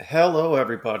Hello,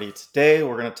 everybody. Today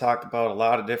we're going to talk about a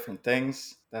lot of different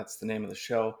things. That's the name of the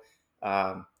show.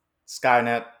 Um,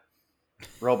 Skynet,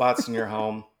 robots in your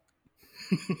home,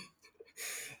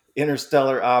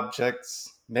 interstellar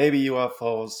objects, maybe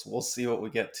UFOs. We'll see what we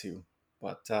get to.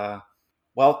 But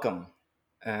welcome.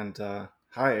 And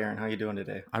hi, Aaron. How you doing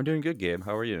today? I'm doing good, Gabe.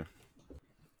 How are you?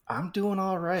 I'm doing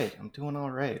all right. I'm doing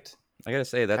all right. I gotta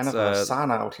say Kind that's of a a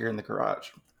sauna out here in the garage.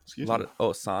 Excuse lot me.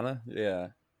 of sauna. Yeah,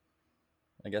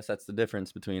 I guess that's the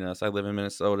difference between us. I live in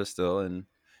Minnesota still, and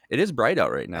it is bright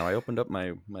out right now. I opened up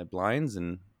my blinds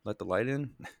and let the light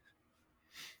in.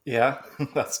 Yeah,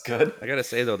 that's good. I gotta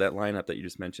say though, that lineup that you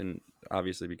just mentioned,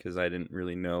 obviously because I didn't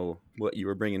really know what you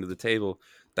were bringing to the table,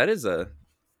 that is a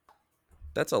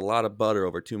that's a lot of butter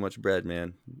over too much bread,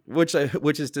 man. It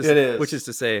Which is is.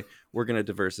 to say, we're gonna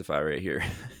diversify right here.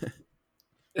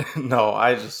 No,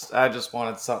 I just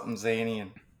wanted something zany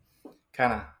and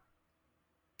kind of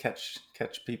catch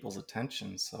people's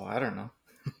attention. So I don't know.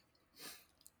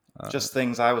 uh, Just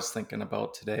things I was thinking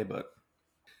about today. But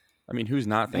I mean, who's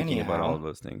not thinking about all anyhow, of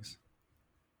those things?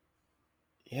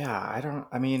 yeah, I don't.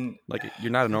 I mean, Like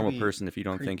you're not it's a got to normal be person if you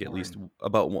don't pretty think boring.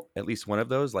 at least one of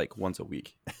those like once a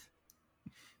week.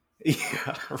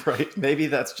 Yeah, right. Maybe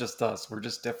that's just us. We're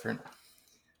just different.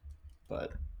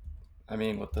 But I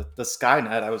mean, with the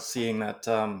Skynet, I was seeing that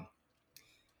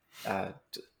uh,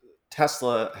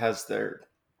 Tesla has their,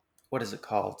 what is it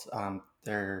called?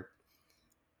 Their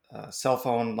cell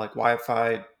phone like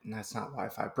Wi-Fi. No, it's not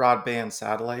Wi-Fi. Broadband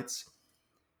satellites.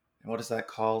 And what is that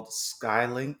called?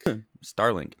 Skylink.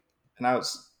 Starlink. And I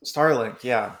was Starlink.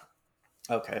 Yeah.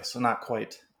 Okay, so not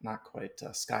quite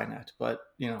Skynet, but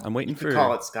I'm you waiting could call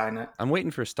for it Skynet. I'm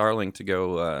waiting for Starlink to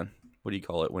go. What do you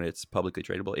call it when it's publicly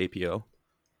tradable? APO.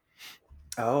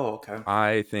 Oh, okay.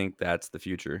 I think that's the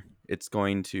future. It's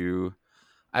going to.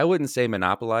 I wouldn't say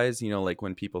monopolize. Like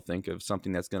when people think of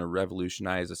something that's going to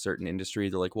revolutionize a certain industry,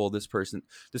 they're like, "Well, this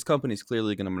company's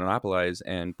clearly going to monopolize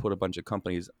and put a bunch of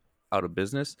companies out of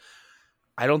business."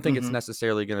 I don't think it's Mm-hmm.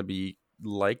 necessarily going to be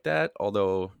like that.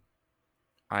 Although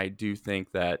I do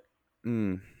think that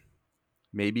mm,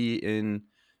 maybe in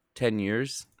 10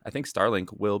 years, I think Starlink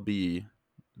will be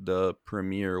the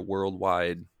premier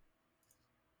worldwide,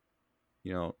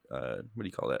 what do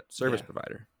you call that? Service Yeah,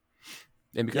 provider.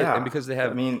 And because yeah. they I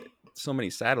have mean, so many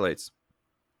satellites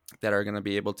that are going to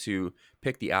be able to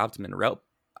pick the optimum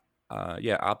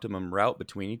route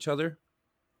between each other,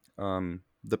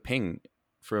 the ping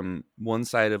from one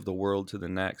side of the world to the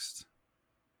next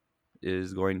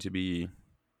is going to be,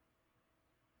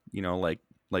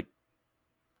 like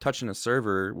touching a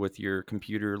server with your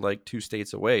computer like two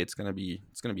states away. It's gonna be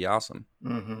awesome.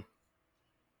 hmm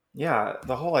yeah.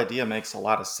 The whole idea makes a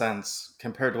lot of sense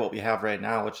compared to what we have right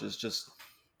now, which is just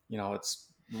it's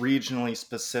regionally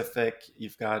specific.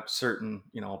 You've got certain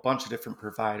a bunch of different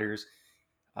providers.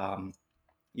 Um,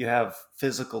 you have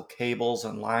physical cables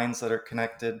and lines that are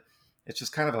connected. It's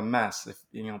just kind of a mess. If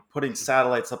putting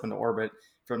satellites up into orbit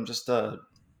from just a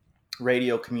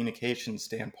radio communication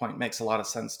standpoint makes a lot of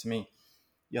sense to me.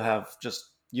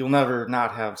 You'll never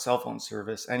not have cell phone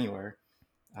service anywhere.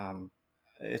 Um,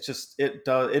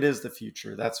 it is the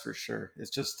future, that's for sure. It's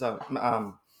just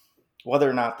whether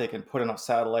or not they can put enough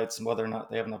satellites and whether or not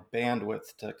they have enough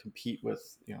bandwidth to compete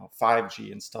with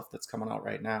 5G and stuff that's coming out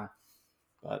right now.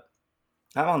 But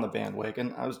I'm on the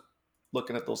bandwagon. I was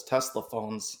looking at those Tesla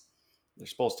phones. They're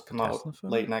supposed to come out Tesla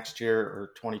phone? late next year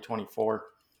or 2024.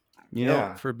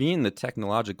 Yeah, For being the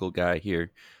technological guy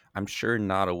here, I'm sure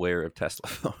not aware of Tesla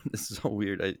phone. This is so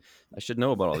weird. I should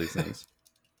know about all these things.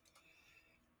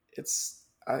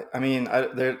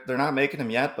 they're not making them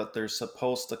yet, but they're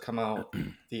supposed to come out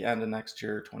the end of next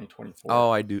year, 2024.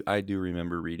 Oh, I do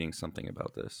remember reading something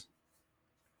about this.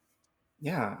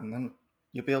 Yeah, and then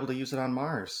you'll be able to use it on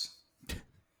Mars.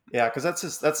 Yeah, because that's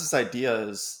this idea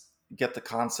is get the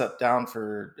concept down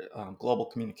for global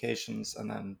communications, and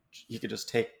then you could just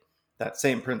take that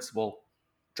same principle,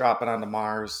 drop it onto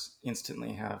Mars,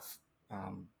 instantly have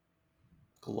um,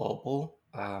 global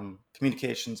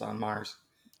communications on Mars.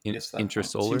 I guess that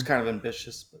seems Intrasolar? kind of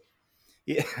ambitious, but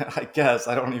yeah, I guess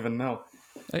I don't even know.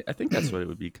 I think that's what it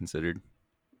would be considered.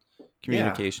 Yeah,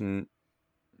 Communication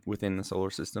within the solar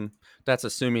system. That's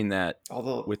assuming that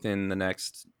although within the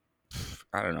next,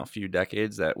 I don't know, few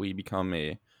decades that we become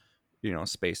a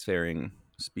spacefaring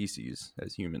species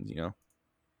as humans.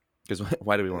 Because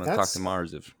why do we want to talk to that's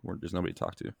Mars if there's nobody to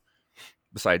talk to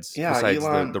besides yeah, besides the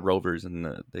Elon. rovers and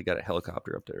they got a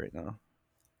helicopter up there right now.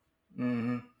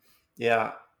 hmm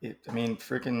Yeah, I mean,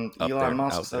 freaking Up Elon there,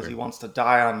 Musk out says he there. wants to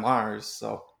die on Mars,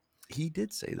 so He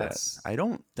did say that. that's I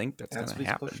don't think that's that's gonna what he's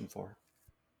happen. pushing for.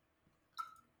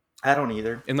 I don't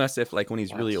either, Unless if like when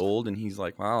he's really but old and he's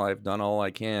like, "Well, I've done all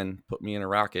I can. Put me in a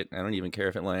rocket. I don't even care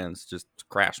if it lands. Just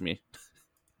crash me."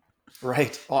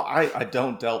 right. Well, I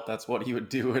don't doubt that's what he would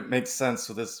do. It makes sense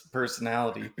with his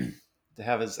personality to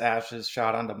have his ashes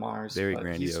shot onto Mars, Very but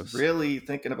he's grandiose. really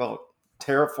thinking about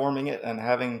terraforming it and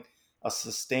having a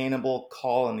sustainable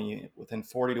colony within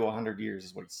 40 to 100 years,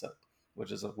 is what he said,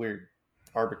 which is a weird,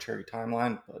 arbitrary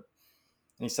timeline. But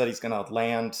he said he's going to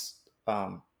land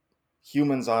um,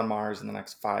 humans on Mars in the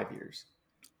next 5 years,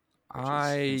 which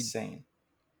is I insane.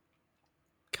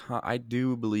 I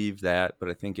do believe that, but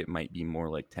I think it might be more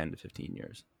like 10 to 15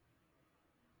 years.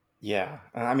 Yeah,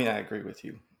 I mean, I agree with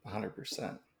you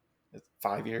 100%. It's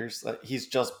 5 years. He's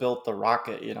just built the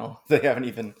rocket, you know. They haven't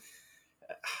even,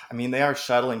 I mean, they are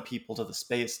shuttling people to the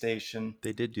space station.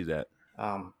 They did do that.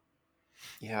 Um,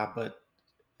 yeah, but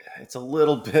it's a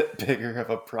little bit bigger of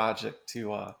a project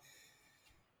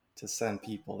to send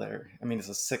people there. I mean, it's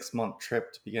a 6 month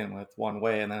trip to begin with, one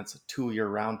way, and then it's a 2 year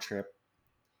round trip.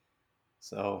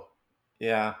 So,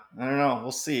 yeah, I don't know.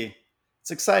 We'll see.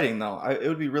 It's exciting though. It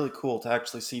would be really cool to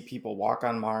actually see people walk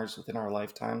on Mars within our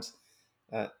lifetimes.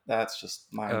 That's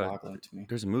just mind Uh, boggling to me.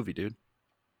 there's a movie, dude.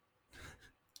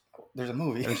 There's a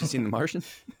movie. Haven't you seen The Martian?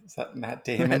 Is that Matt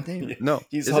Matt Damon? Damon. Yeah, No,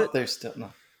 he's is it? up there still.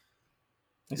 No,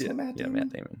 isn't Yeah, it Matt yeah, Matt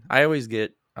Damon? Damon.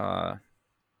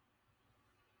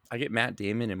 I get Matt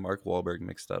Damon and Mark Wahlberg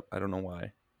mixed up. I don't know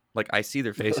why. Like I see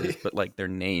their faces, Really? but like their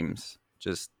names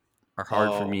just are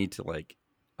hard for Oh, me to like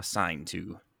assign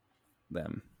to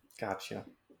them. gotcha.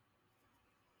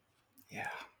 Yeah.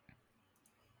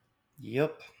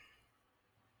 Yep.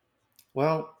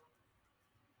 Well,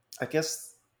 I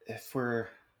guess if we're,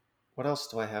 what else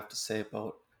do I have to say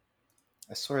about?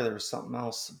 I swear there was something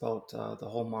else about the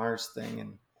whole Mars thing,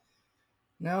 and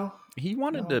no, He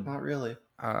wanted no, to not really.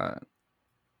 uh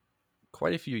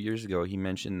quite a few years ago he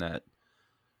mentioned that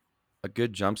a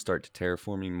good jumpstart to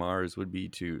terraforming Mars would be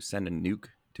to send a nuke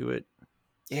to it.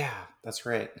 Yeah, that's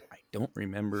right. I don't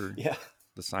remember Yeah,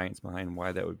 the science behind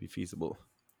why that would be feasible.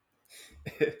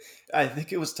 I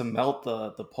think it was to melt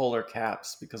the polar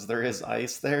caps because there is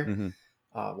ice there, Hmm.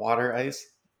 water ice.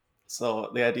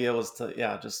 So the idea was to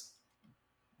just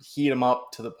heat them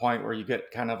up to the point where you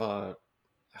get kind of a,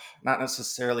 not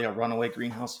necessarily a runaway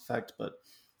greenhouse effect, but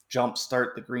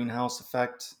jumpstart the greenhouse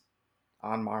effect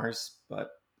on Mars.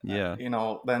 But Yeah.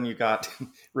 then you got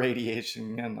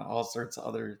radiation and all sorts of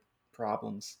other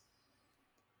problems.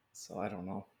 So I don't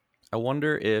know. I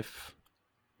wonder if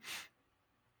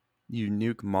you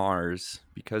nuke Mars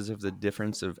because of the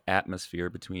difference of atmosphere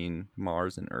between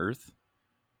Mars and Earth,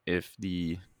 if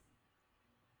the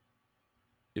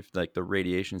if like the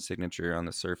radiation signature on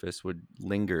the surface would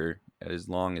linger as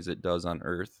long as it does on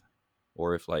Earth,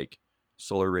 or if like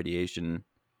solar radiation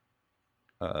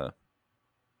uh,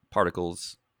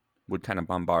 particles would kind of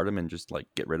bombard them and just like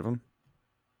get rid of them,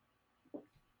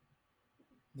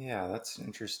 Yeah, that's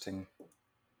interesting.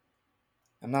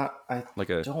 I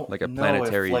don't like a know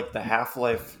if planetary like the half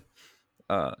life.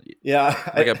 uh, Yeah,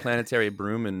 like a planetary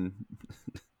broom and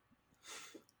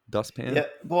dustpan. yeah.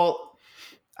 Well,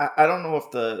 I don't know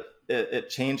if it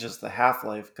changes the half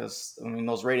life because I mean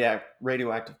those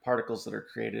radioactive particles that are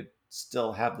created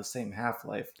still have the same half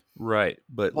life. Right,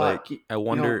 but But like you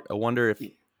know, I wonder if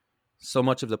y- so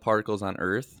much of the particles on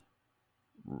Earth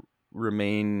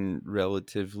remain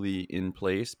relatively in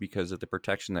place because of the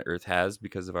protection that Earth has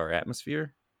because of our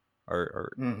atmosphere, our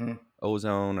mhm.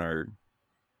 ozone, our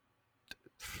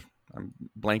I'm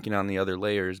blanking on the other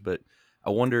layers, but I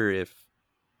wonder if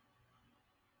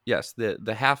yes,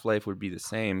 the half life would be the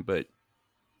same, but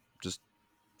just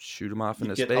shoot them off You'd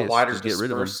into get a space, wider just get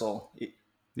rid of them. dispersal.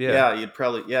 Yeah, Yeah, you'd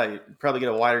probably get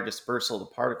a wider dispersal of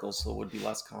the particles, so it would be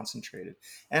less concentrated.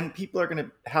 And people are going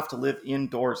to have to live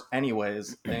indoors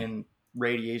anyways in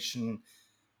radiation,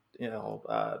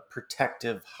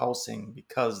 protective housing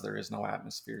because there is no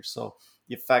atmosphere. So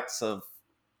the effects of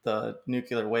the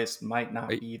nuclear waste might are, not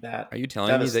be that are you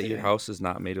telling me that your devastating. house is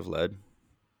not made of lead?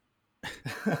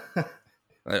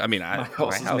 I mean, My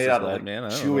my house is house made is out of lead, like man. I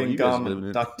don't know what chewing you guys are gum living and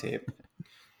in. duct tape.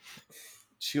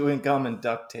 Chewing gum and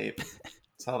duct tape.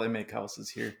 That's how they make houses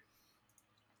here.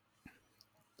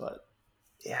 But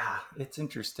yeah, it's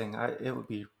interesting. It would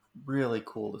be really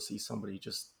cool to see somebody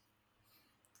just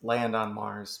land on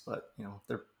Mars, but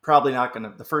they're probably not going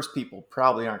to. The first people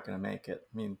probably aren't going to make it.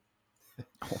 I mean,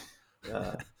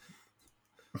 uh,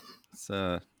 It's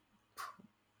I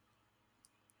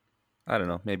don't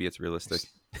know. Maybe it's realistic.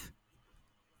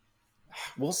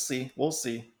 we'll see. We'll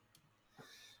see.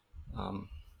 Um,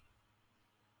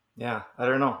 yeah, I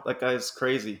don't know. That guy's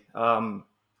crazy.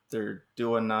 They're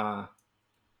doing.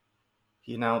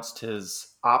 He announced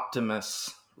his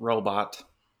Optimus robot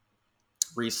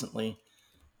recently.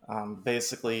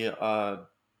 Basically, a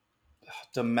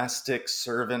domestic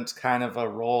servant kind of a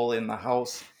role in the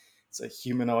house. It's a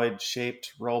humanoid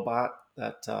shaped robot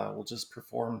that will just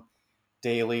perform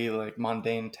daily, like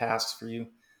mundane tasks for you.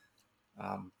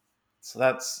 Um, so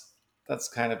that's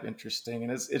kind of interesting,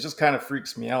 and it just kind of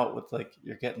freaks me out with like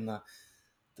you're getting the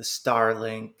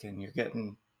Starlink and you're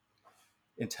getting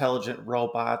intelligent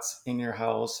robots in your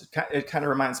house. It kind of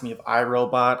reminds me of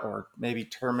iRobot or maybe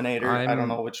Terminator. I don't I'm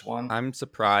know which one. I'm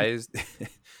surprised.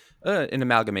 An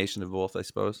amalgamation of both, I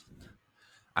suppose.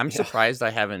 I'm Yeah. surprised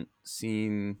I haven't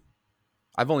seen.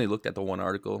 I've only looked at the one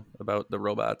article about the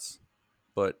robots,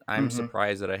 but I'm Hmm.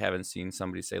 surprised that I haven't seen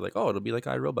somebody say like, "Oh, it'll be like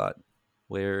iRobot,"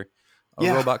 where a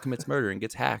Yeah. robot commits murder and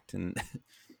gets hacked and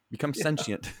becomes Yeah.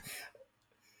 sentient.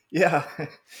 Yeah.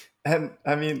 And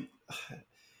I mean,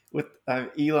 with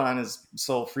Elon is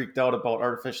so freaked out about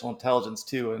artificial intelligence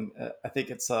too, and I think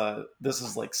it's this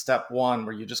is like step one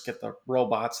where you just get the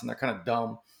robots and they're kind of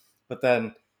dumb, but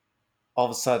then all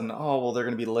of a sudden, oh well, they're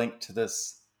going to be linked to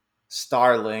this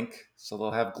Starlink, so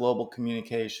they'll have global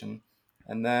communication,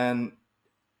 and then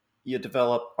you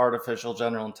develop artificial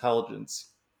general intelligence,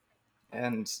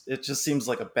 and it just seems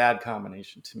like a bad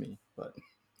combination to me, but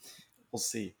we'll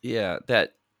see. Yeah,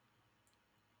 that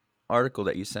article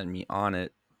that you sent me on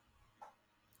it.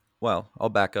 Well, I'll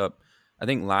back up. I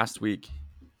think last week,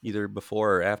 either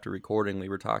before or after recording, we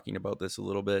were talking about this a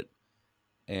little bit,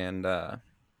 and I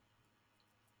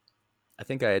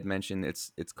think I had mentioned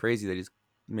it's crazy that he's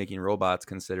making robots,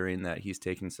 considering that he's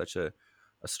taking such a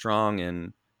strong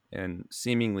and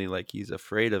seemingly like he's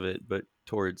afraid of it, but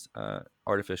towards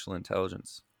artificial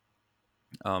intelligence.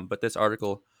 But this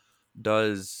article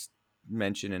does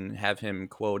mention and have him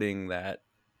quoting that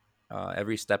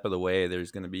every step of the way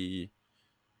there's going to be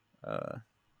uh,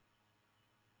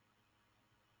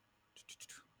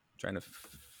 trying to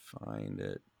find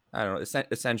it. I don't know.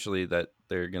 Essentially, that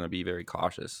they're going to be very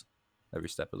cautious every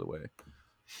step of the way.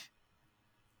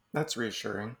 That's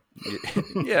reassuring.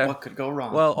 Yeah. What could go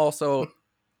wrong? Well, also,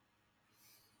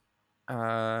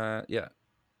 yeah,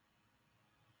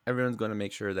 everyone's going to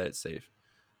make sure that it's safe.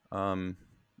 Um,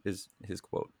 is his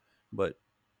quote, but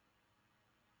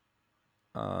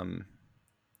um,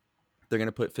 they're going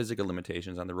to put physical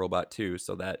limitations on the robot too,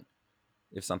 so that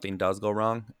if something does go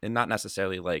wrong, and not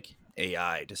necessarily like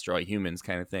AI destroy humans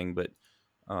kind of thing, but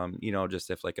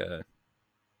just if like a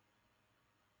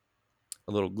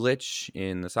little glitch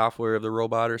in the software of the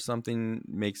robot or something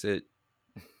makes it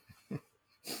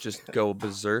just go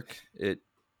berserk, it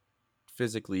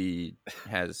physically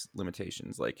has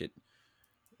limitations. Like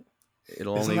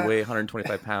it'll Isn't only that weigh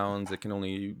 125 pounds. It can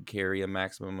only carry a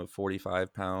maximum of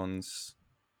 45 pounds.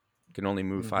 It can only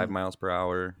move hmm 5 miles per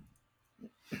hour.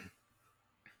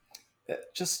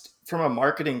 just from a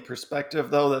marketing perspective,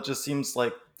 though? That just seems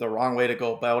like the wrong way to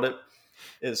go about it.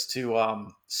 Is to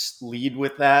lead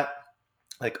with that,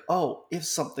 like, oh, if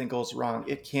something goes wrong,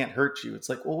 it can't hurt you. It's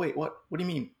like, well, wait, what? What do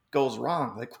you mean goes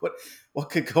wrong? Like, what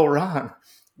could go wrong?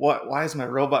 What? Why is my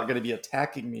robot going to be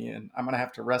attacking me, and I'm going to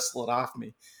have to wrestle it off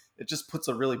me? It just puts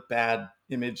a really bad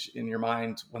image in your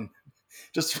mind when,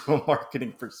 just from a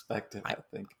marketing perspective, I, I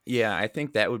think. yeah, I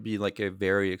think that would be like a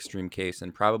very extreme case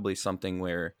and probably something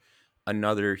where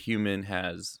another human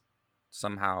has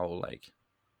somehow like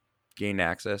gained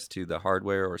access to the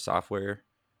hardware or software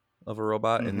of a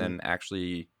robot and Hmm. then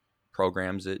actually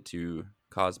programs it to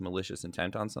cause malicious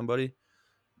intent on somebody.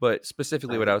 But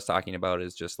specifically, what I Right. was talking about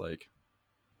is just like,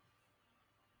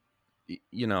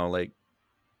 like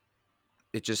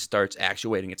it just starts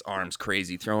actuating its arms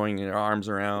crazy, throwing its arms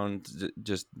around,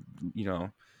 just, you know,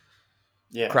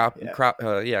 Yeah.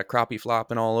 Yeah. crappie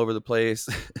flopping all over the place.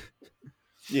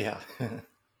 Yeah.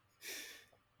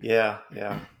 Yeah.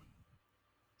 Yeah.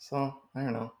 So I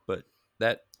don't know. But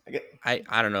that, I get.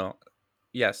 I don't know.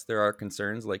 Yes, there are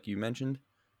concerns like you mentioned,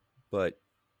 but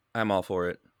I'm all for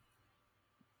it.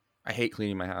 I hate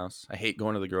cleaning my house. I hate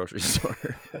going to the grocery store.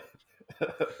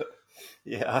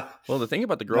 Yeah. Well, the thing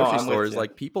about the No, grocery I'm store with is you.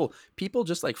 like people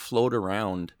just like float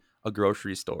around a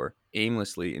grocery store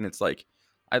aimlessly, and it's like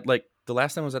I like the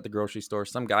last time I was at the grocery store,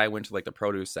 some guy went to like the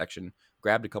produce section,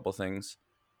 grabbed a couple things,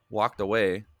 walked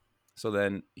away. So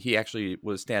then he actually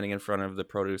was standing in front of the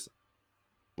produce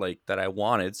like that I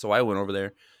wanted, so I went over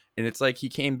there, and it's like he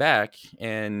came back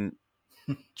and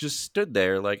just stood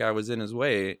there like I was in his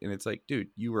way, and it's like, dude,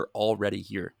 you were already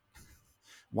here.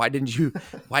 Why didn't you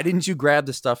why didn't you grab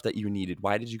the stuff that you needed?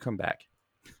 Why did you come back?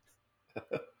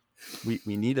 We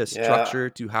need a Yeah. structure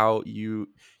to how you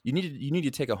need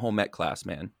to take a home ec class,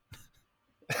 man.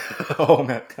 Oh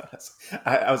my god,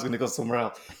 I was gonna go somewhere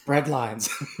else. Bread lines.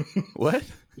 What?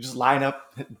 You just line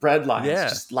up bread lines. Yeah.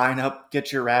 Just line up,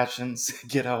 get your rations,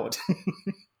 get out.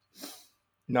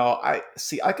 No, I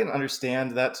see. I can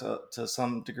understand that to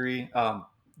some degree.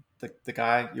 The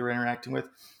guy you were interacting with,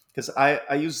 because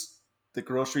I use the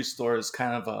grocery store as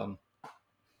kind of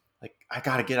like I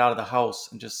got to get out of the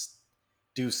house and just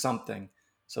do something.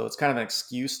 So it's kind of an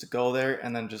excuse to go there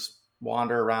and then just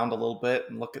wander around a little bit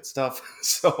and look at stuff.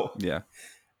 So, Yeah.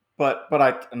 but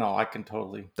I no, I can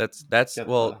totally That's get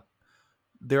well, the.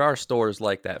 there are stores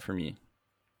like that for me.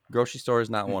 Grocery store is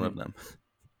not one of Mhm. them.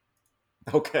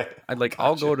 Okay, I'll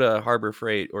gotcha. go to Harbor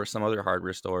Freight or some other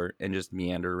hardware store and just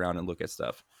meander around and look at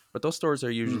stuff. But those stores are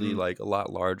usually Hmm. like a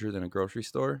lot larger than a grocery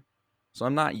store. So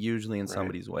I'm not usually in Right.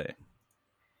 somebody's way.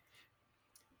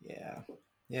 Yeah.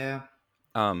 Yeah.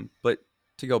 But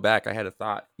to go back, I had a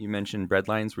thought. You mentioned bread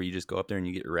lines where you just go up there and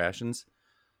you get your rations.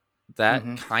 That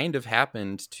Hmm. kind of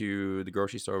happened to the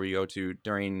grocery store we go to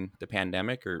during the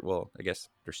pandemic, or well, I guess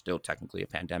there's still technically a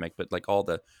pandemic, but like all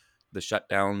the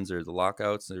shutdowns or the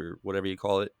lockouts or whatever you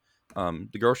call it,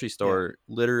 the grocery Yeah. store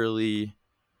literally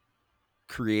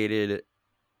created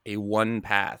a one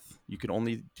path. You could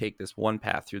only take this one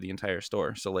path through the entire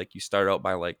store. So like you start out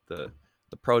by like the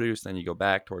produce, then you go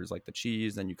back towards like the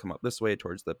cheese, then you come up this way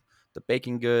towards the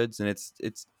baking goods, and it's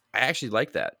I actually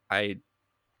like that.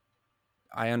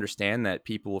 I understand that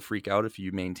people will freak out if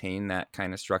you maintain that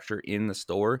kind of structure in the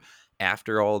store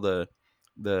after all the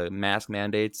mask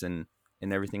mandates and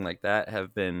everything like that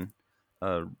have been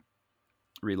uh,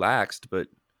 relaxed, but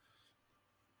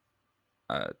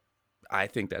uh, I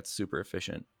think that's super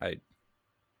efficient. I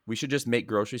We should just make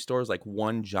grocery stores like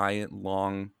one giant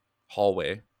long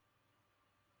hallway,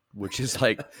 which is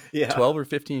like Yeah. 12 or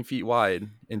 15 feet wide,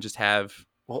 and just have,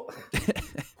 Well,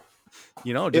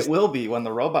 it just will be when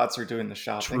the robots are doing the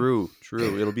shopping.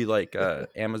 true. It'll be like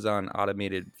Amazon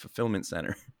automated fulfillment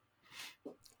center.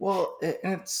 Well,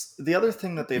 and it's the other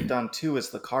thing that they've done too is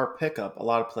the car pickup a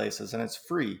lot of places, and it's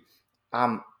free.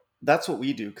 Um, that's what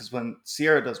we do because when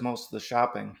Sierra does most of the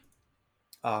shopping,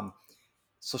 um,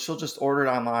 so she'll just order it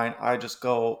online. I just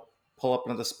go pull up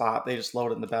into the spot. They just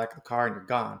load it in the back of the car, and you're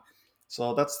gone.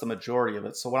 So that's the majority of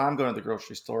it. So when I'm going to the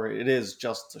grocery store, it is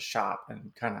just to shop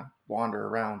and kind of wander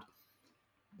around.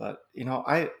 But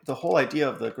I the whole idea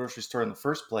of the grocery store in the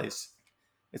first place,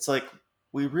 it's like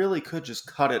we really could just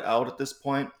cut it out at this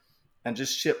point and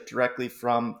just ship directly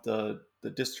from the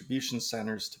distribution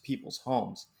centers to people's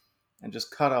homes and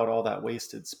just cut out all that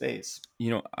wasted space.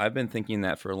 I've been thinking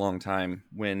that for a long time.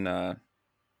 When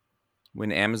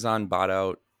Amazon bought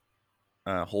out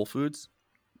Whole Foods,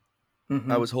 I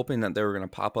Hmm. was hoping that they were going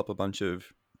to pop up a bunch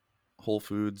of Whole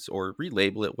Foods or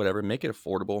relabel it, whatever, make it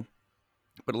affordable.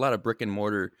 But a lot of brick and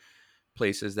mortar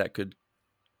places that could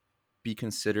be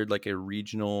considered like a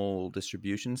regional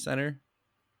distribution center,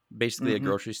 basically a Hmm.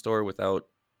 grocery store without.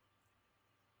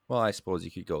 Well, I suppose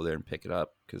you could go there and pick it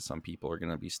up because some people are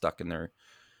going to be stuck in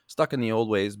the old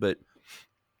ways. But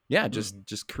yeah, Hmm.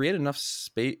 just create enough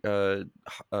space,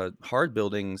 hard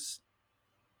buildings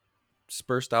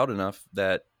spursed out enough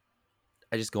that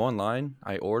I just go online,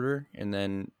 I order, and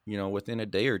then within a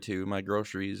day or two, my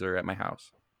groceries are at my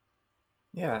house.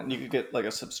 Yeah, and you could get like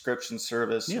a subscription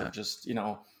service, or Yeah. just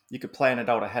you could plan it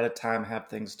out ahead of time, have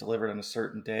things delivered on a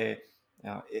certain day.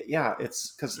 Yeah,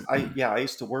 it's because I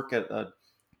used to work at a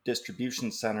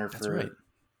distribution center That's right. for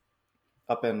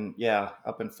up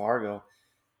in Fargo.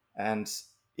 And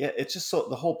yeah, it's just so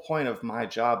the whole point of my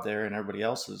job there and everybody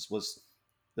else's was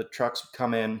the trucks would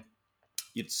come in,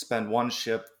 you'd spend one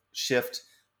shift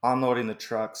unloading the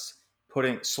trucks,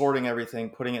 putting sorting everything,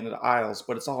 putting it into the aisles,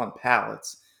 but it's all on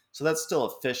pallets. So that's still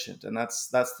efficient, and that's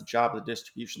the job of the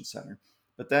distribution center.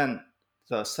 But then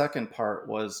the second part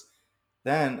was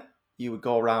then you would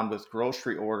go around with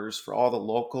grocery orders for all the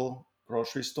local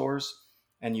grocery stores,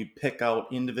 and you'd pick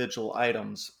out individual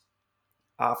items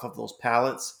off of those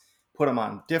pallets, put them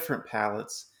on different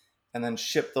pallets, and then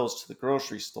ship those to the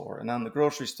grocery store. And then the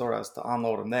grocery store has to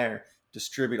unload them there,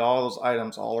 distribute all those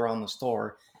items all around the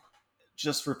store,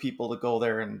 just for people to go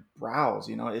there and browse.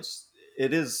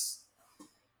 It is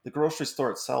the grocery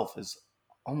store itself is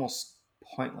almost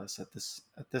pointless at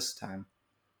this time.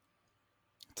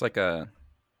 It's like a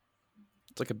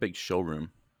big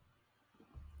showroom.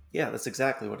 Yeah, that's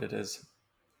exactly what it is.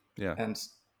 Yeah. And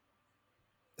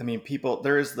I mean, people,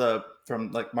 there is the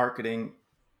from like marketing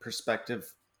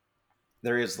perspective,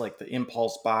 there is like the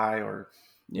impulse buy, or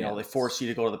Yeah. they force you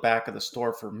to go to the back of the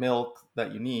store for milk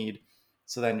that you need,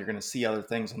 so then you're going to see other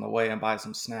things on the way and buy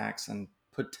some snacks and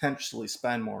potentially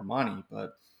spend more money.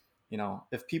 But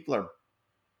if people are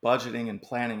budgeting and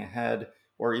planning ahead,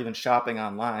 or even shopping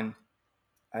online.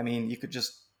 I mean, you could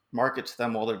just market to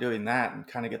them while they're doing that and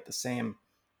kind of get the same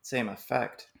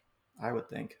effect, I would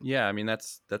think. Yeah, I mean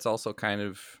that's also kind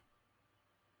of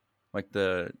like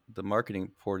the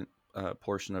marketing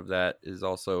portion of that is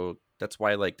also that's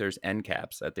why like there's end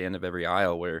caps at the end of every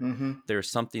aisle where Mm-hmm.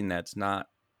 there's something that's not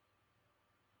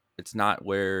it's not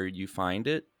where you find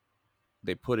it.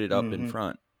 They put it up in Mm-hmm.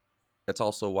 front. That's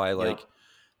also why Yep. like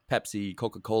Pepsi,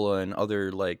 Coca-Cola, and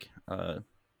other like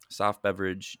soft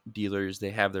beverage dealers they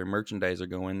have their merchandiser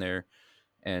go in there,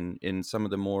 and in some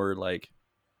of the more like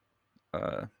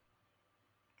uh,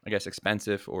 I guess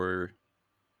expensive or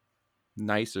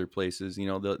nicer places, you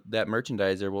know, that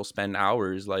merchandiser will spend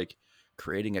hours like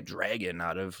creating a dragon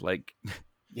out of like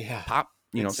Yeah. pop,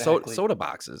 you know, Exactly. soda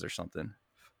boxes or something.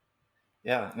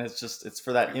 Yeah, and it's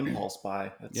for that impulse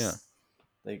buy. Yeah, It's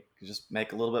they just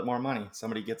make a little bit more money.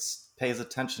 Somebody gets pays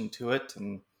attention to it,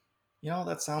 and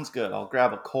that sounds good. I'll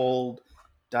grab a cold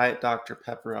Diet Dr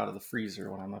Pepper out of the freezer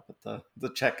when I'm up at the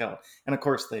checkout. And of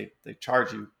course, they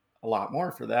charge you a lot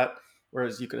more for that,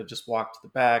 whereas you could have just walked to the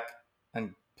back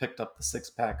and picked up the 6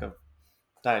 pack of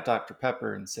Diet Dr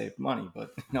Pepper and saved money.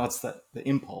 But it's the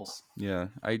impulse. yeah.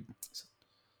 I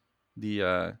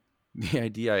the the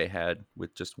idea I had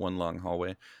with just one long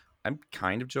hallway. I'm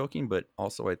kind of joking, but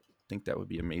also I think that would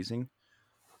be amazing.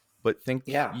 But think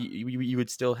Yeah. you would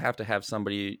still have to have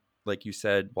somebody like you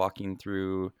said walking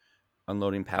through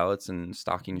unloading pallets and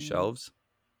stocking shelves.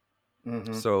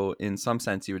 Mm-hmm. So in some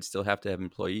sense, you would still have to have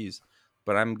employees.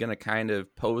 But I'm gonna kind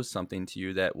of pose something to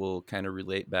you that will kind of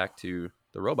relate back to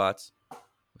the robots.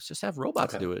 Let's just have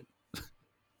robots Okay. do it.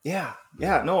 Yeah,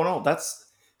 yeah, no, no. That's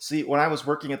see, when I was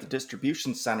working at the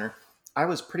distribution center, I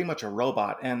was pretty much a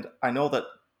robot, and I know that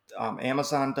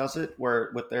Amazon does it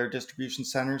where with their distribution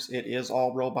centers, it is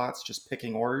all robots just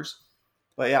picking orders.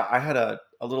 But yeah, I had a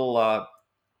little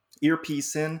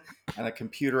earpiece in, and a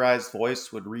computerized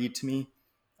voice would read to me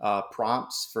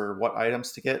prompts for what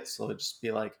items to get. So it'd just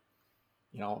be like,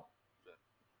 you know,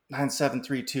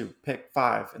 9732, pick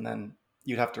five, and then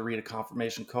you'd have to read a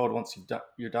confirmation code once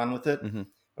you're done with it. Hmm.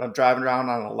 But I'm driving around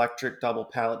on an electric double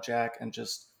pallet jack and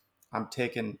just I'm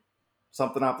taking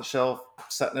something off the shelf,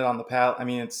 setting it on the pallet. I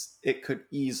mean, it could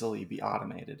easily be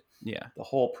automated, Yeah, the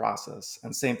whole process.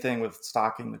 And same thing with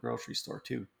stocking the grocery store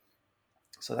too.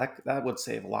 So that would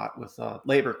save a lot with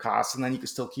labor costs, and then you could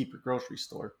still keep your grocery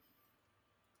store.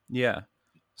 yeah.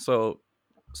 So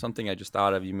something I just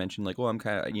thought of. You mentioned like, well, I'm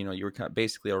kind of you were kind of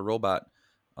basically a robot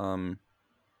um,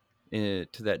 to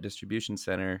that distribution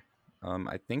center.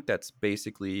 I think that's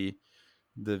basically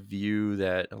the view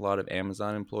that a lot of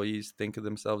Amazon employees think of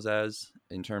themselves as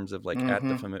in terms of like at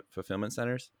the Mm-hmm. fulfillment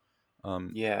centers.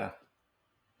 Um, Yeah.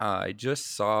 I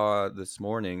just saw this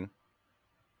morning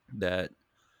that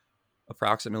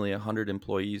approximately 100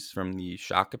 employees from the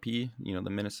Shakopee, the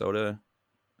Minnesota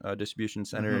distribution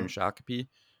center in Mm-hmm. Shakopee,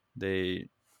 they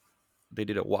they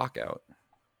did a walkout.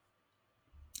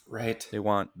 Right. I They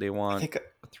want think.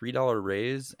 a $3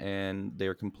 raise, and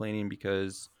they're complaining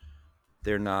because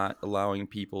they're not allowing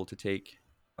people to take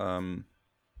um,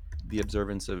 the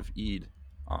observance of Eid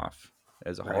off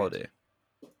as a Right. holiday,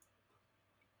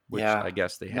 which Yeah. I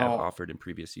guess they have No. offered in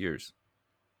previous years.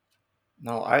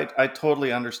 No, I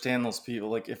totally understand those people.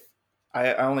 Like if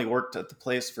I only worked at the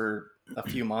place for a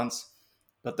few months,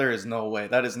 but there is no way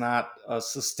that is not a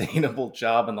sustainable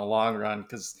job in the long run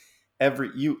because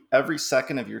every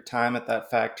second of your time at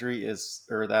that factory is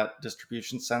or that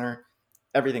distribution center,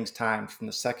 everything's timed from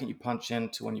the second you punch in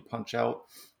to when you punch out.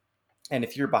 And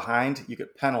if you're behind, you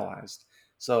get penalized.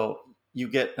 So you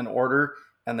get an order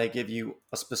and they give you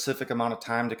a specific amount of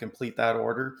time to complete that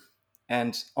order.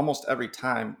 And almost every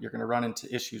time you're going to run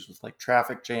into issues with like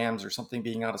traffic jams or something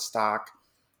being out of stock,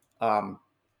 um,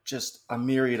 just a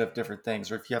myriad of different things.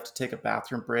 Or if you have to take a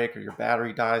bathroom break or your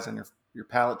battery dies on your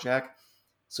pallet jack.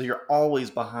 So you're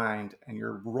always behind and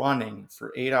you're running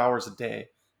for 8 hours a day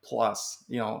plus,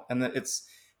 and it's,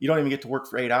 you don't even get to work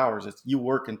for 8 hours. It's you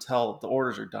work until the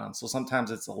orders are done. So sometimes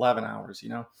it's 11 hours.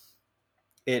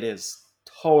 It is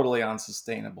totally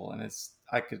unsustainable. And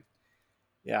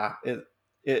yeah,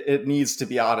 it needs to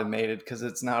be automated because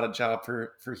it's not a job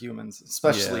for humans,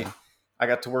 especially Yeah, I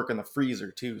got to work in the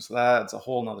freezer too. So that's a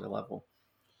whole nother level.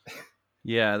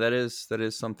 yeah, that is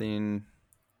something.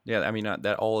 Yeah, I mean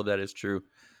that all of that is true,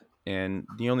 and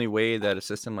the only way that a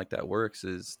system like that works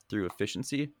is through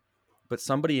efficiency. But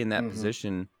somebody in that Hmm.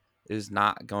 position is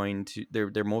not going to.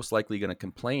 They're most likely going to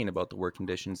complain about the work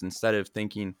conditions instead of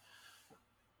thinking,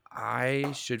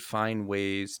 I should find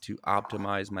ways to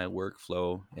optimize my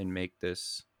workflow and make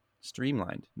this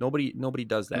streamlined. Nobody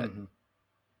does that. Hmm.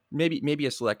 Maybe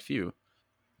a select few,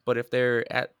 but if they're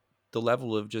at the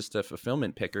level of just a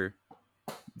fulfillment picker.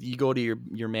 You go to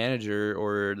your manager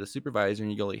or the supervisor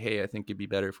and you go like, hey, I think it'd be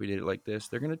better if we did it like this.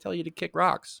 They're going to tell you to kick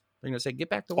rocks. They're going to say, get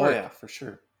back to Oh work. yeah, for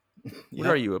sure. What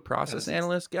are Yep. you, a process Because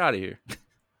analyst? Get out of here.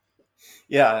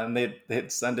 yeah, and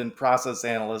they'd send in process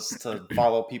analysts to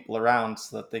follow people around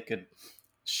so that they could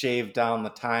shave down the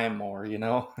time more,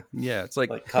 Yeah, it's like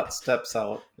like cut steps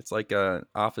out. it's like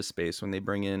Office Space when they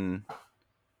bring in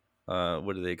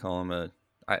what do they call them?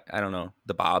 I don't know,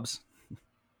 the Bobs.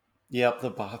 Yep, the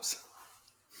Bobs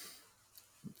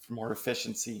for more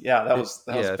efficiency. Yeah, that was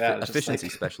Yeah, bad. It's just efficiency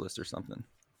like, specialist or something.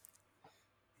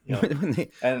 yep, when they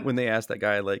and when they ask that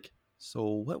guy like, so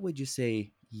what would you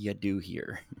say you do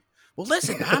here? Well,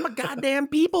 listen, I'm a goddamn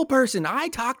people person. I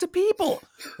talk to people.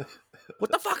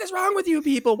 What the fuck is wrong with you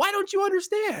people? Why don't you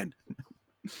understand?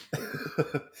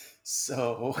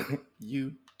 so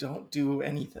you don't do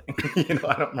anything.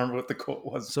 I don't remember what the quote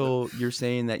was, but So you're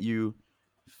saying that you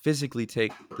physically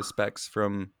take the specs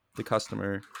from the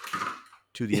customer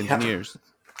to the yeah. engineers?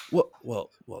 Well,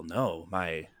 no.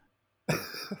 My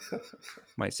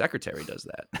secretary does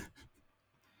that.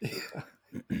 Yeah.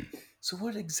 So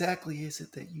what exactly is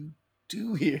it that you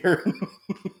do here?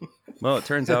 Well, it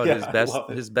turns out Yeah, I love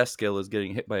it. his best skill is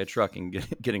getting hit by a truck and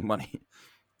getting money.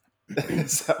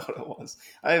 Is that what it was?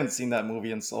 I haven't seen that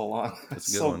movie in so long. That's It's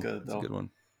a good so one. good That's a good though. one.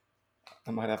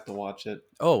 I might have to watch it.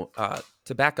 Oh,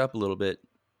 to back up a little bit,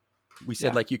 we said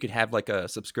Yeah. like you could have like a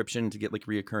subscription to get like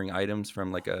reoccurring items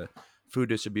from like a food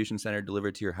distribution center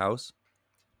delivered to your house.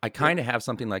 I kind Yep. of have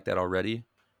something like that already.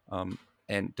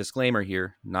 And disclaimer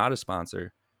here, not a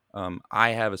sponsor. I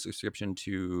have a subscription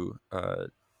to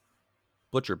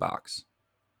Butcher Box.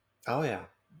 Oh yeah.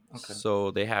 Okay.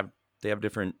 So they have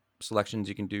different selections.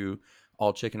 You can do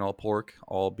all chicken, all pork,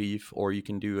 all beef, or you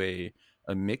can do a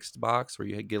mixed box where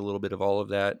you get a little bit of all of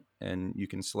that, and you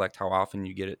can select how often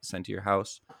you get it sent to your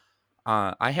house.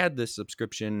 I had this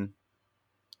subscription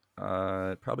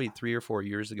probably 3 or 4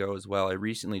 years ago as well. I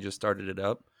recently just started it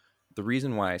up. The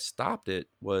reason why I stopped it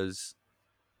was,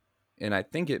 and I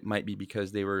think it might be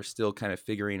because they were still kind of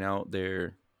figuring out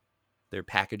their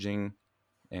packaging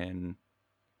and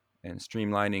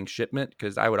streamlining shipment.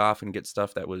 Because I would often get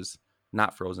stuff that was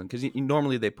not frozen. Because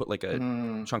normally they put like a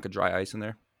Mm, chunk of dry ice in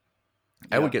there.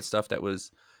 I would yeah. get stuff that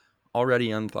was already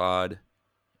unthawed,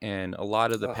 and a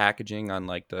lot of the Ugh. packaging on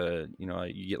like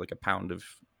you get like a pound of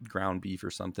ground beef or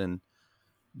something.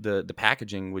 The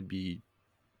packaging would be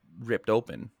ripped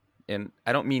open, and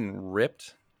I don't mean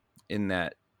ripped in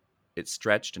that it's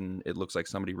stretched and it looks like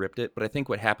somebody ripped it, but I think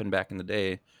what happened back in the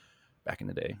day,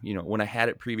 when I had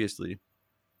it previously,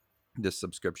 this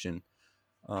subscription,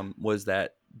 was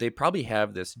that they probably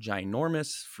have this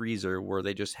ginormous freezer where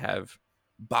they just have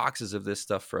boxes of this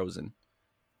stuff frozen,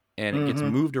 and it gets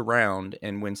Mm-hmm. moved around,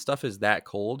 and when stuff is that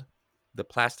cold, the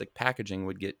plastic packaging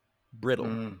would get brittle,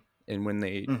 Mm, and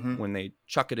mm-hmm. when they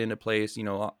chuck it into place,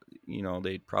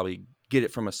 they probably get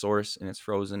it from a source and it's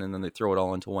frozen, and then they throw it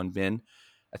all into one bin.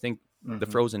 I think the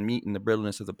Mm-hmm. frozen meat and the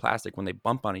brittleness of the plastic, when they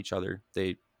bump on each other,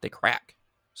 they crack.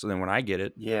 So then when I get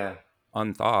it Yeah.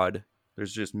 unthawed,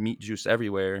 there's just meat juice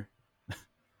everywhere.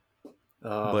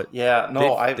 But Yeah.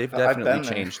 No, they've I've definitely been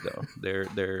there. changed though.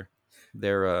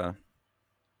 They're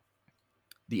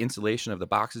the insulation of the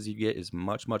boxes you get is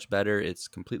much better. It's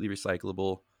completely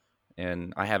recyclable,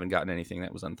 and I haven't gotten anything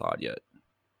that was unthawed yet.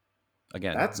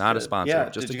 Again, That's not a good. sponsor, Yeah.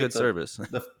 just Did a you good get service.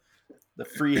 the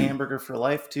free hamburger for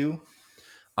life too?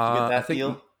 Did you get I that think,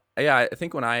 deal? yeah, I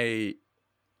think when I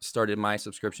started my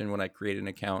subscription, when I created an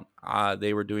account,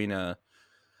 they were doing a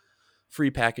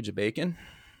free package of bacon,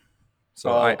 so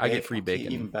Oh, I get free okay,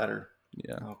 bacon. even better.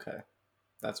 Yeah, Okay,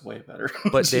 that's way better.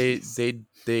 but Jeez.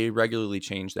 they regularly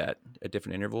change that at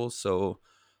different intervals. So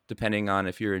depending on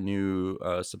if you're a new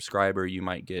subscriber, you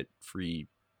might get free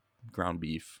ground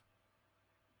beef.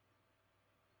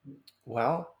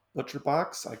 Well, Butcher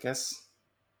Box, I guess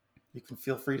you can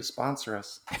feel free to sponsor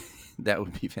us. That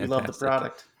would be We love the fantastic.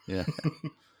 product. Yeah.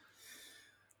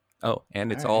 Oh,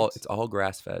 and All right. it's all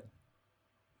grass fed.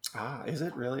 Ah, is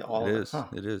it really It all of it? is. Huh.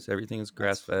 It is. Everything is That's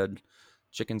grass fun. fed.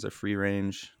 Chickens are free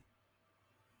range.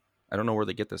 I don't know where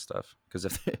they get this stuff because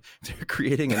if they're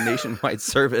creating a nationwide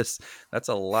service, that's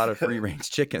a lot of free range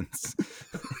chickens.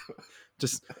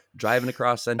 Just driving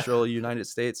across central United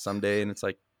States someday, and it's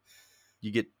like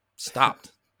you get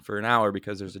stopped for an hour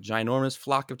because there's a ginormous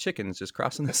flock of chickens just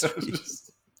crossing the street.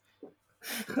 Just-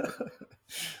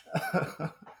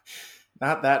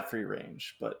 Not that free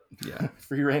range, but Yeah,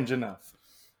 free range enough.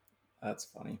 That's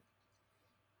funny.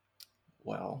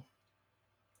 Well,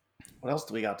 what else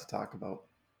do we got to talk about?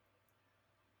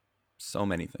 so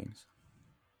many things.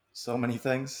 So many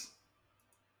things.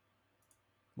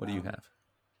 What do you Um, have?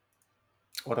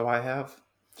 What do I have?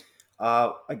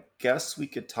 I guess we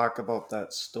could talk about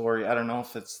that story. I don't know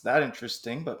if it's that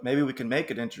interesting, but maybe we can make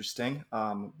it interesting,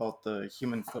 about the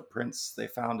human footprints they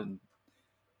found in,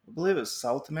 I believe it was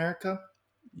South America.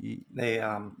 Y- They,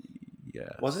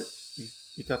 was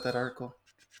it? You got that yes. article?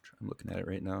 I'm looking at it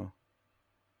right now.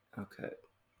 Okay.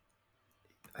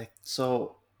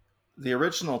 So the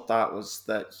original thought was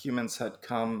that humans had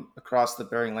come across the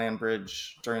Bering Land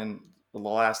Bridge during the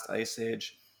last ice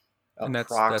age, And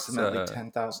that's approximately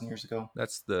 10,000 years ago.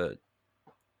 that's the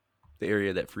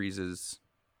area that freezes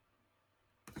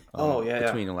Oh, yeah, yeah.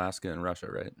 between Alaska and Russia,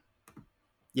 right?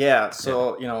 Yeah, Yeah,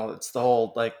 so, it's the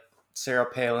whole, like, Sarah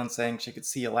Palin saying she could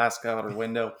see Alaska out her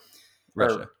window,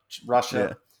 Russia. or Russia.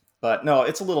 Yeah, But no,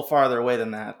 it's a little farther away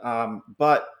than that.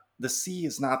 But the sea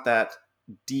is not that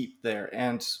deep there.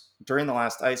 And during the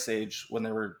last ice age, when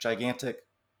there were gigantic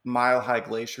mile high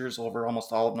glaciers over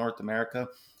almost all of North America,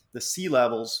 the sea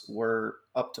levels were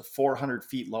up to 400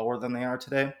 feet lower than they are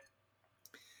today.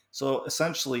 So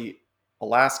essentially,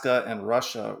 Alaska and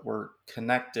Russia were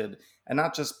connected, and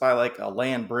not just by like a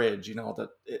land bridge, that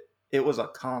it was a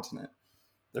continent.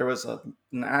 There was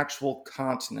an actual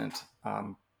continent,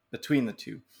 between the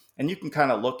two. And you can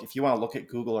kind of look, if you want to look at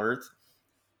Google Earth,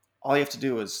 all you have to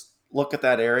do is look at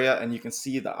that area and you can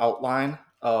see the outline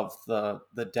of the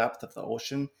depth of the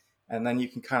ocean. And then you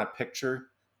can kind of picture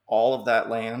all of that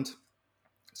land.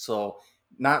 So,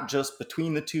 not just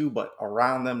between the two, but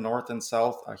around them, north and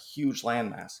south, a huge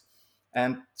landmass.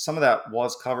 And some of that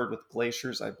was covered with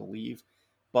glaciers, I believe.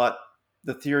 But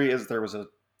the theory is there was a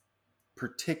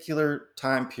particular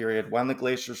time period when the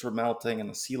glaciers were melting and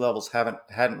the sea levels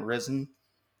hadn't risen,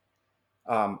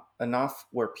 enough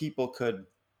where people could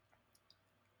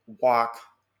walk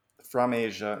from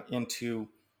Asia into,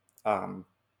 um,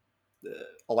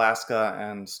 Alaska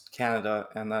and Canada,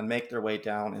 and then make their way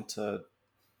down into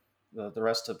the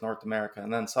rest of North America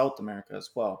and then South America as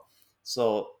well.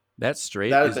 So that strait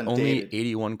that had is been only dated.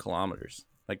 81 kilometers.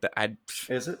 Like that,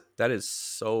 Is it? that is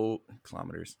so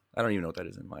kilometers. I don't even know what that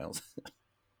is in miles.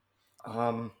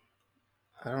 Um,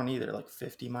 I don't either. Like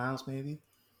 50 miles, maybe.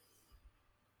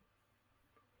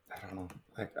 I don't know.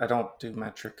 I don't do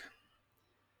metric.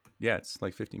 Yeah, it's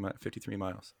like 53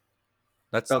 miles.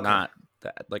 That's Okay. not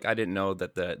that. Like I didn't know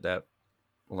that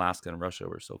Alaska and Russia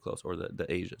were so close, or the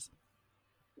Asias.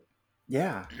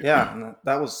 Yeah, yeah, and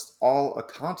that was all a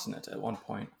continent at one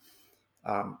point.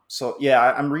 So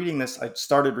yeah, I'm reading this. I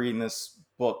started reading this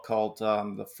book called,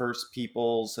 "The First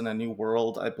Peoples in a New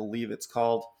World," I believe it's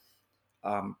called.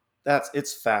 That's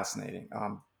It's fascinating.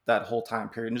 That whole time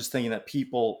period, and just thinking that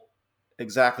people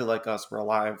exactly like us were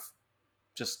alive,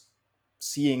 just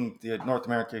seeing the North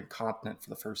American continent for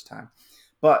the first time.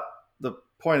 But the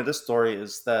point of this story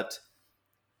is that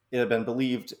it had been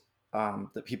believed,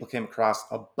 that people came across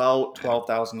about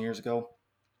 12,000 years ago,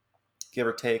 give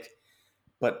or take.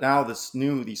 But now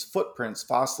these footprints,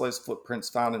 fossilized footprints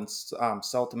found in,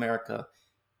 South America,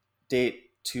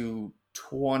 date to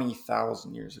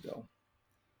 20,000 years ago,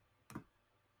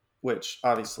 which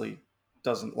obviously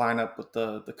doesn't line up with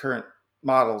the current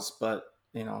models. But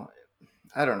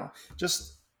I don't know.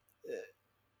 Just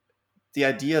the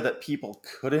idea that people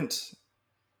couldn't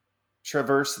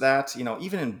traverse that,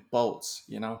 even in boats,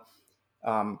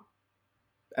 um,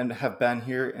 and have been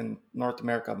here in North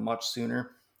America much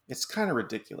sooner. It's kind of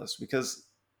ridiculous because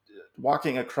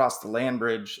walking across the land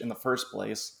bridge in the first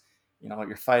place,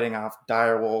 you're fighting off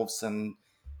dire wolves and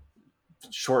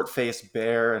short-faced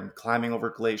bear and climbing over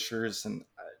glaciers and,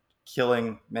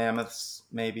 killing mammoths,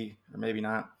 maybe or maybe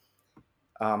not.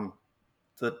 Um,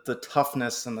 the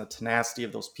toughness and the tenacity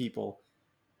of those people,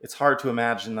 it's hard to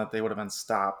imagine that they would have been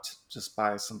stopped just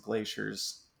by some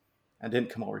glaciers and didn't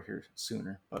come over here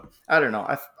sooner. But I don't know.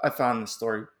 I found the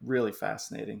story really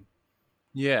fascinating.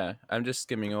 Yeah, I'm just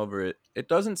skimming over it. It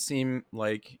doesn't seem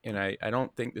like, and I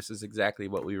don't think this is exactly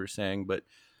what we were saying, but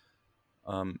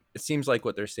it seems like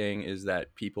what they're saying is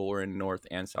that people were in North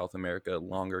and South America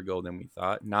longer ago than we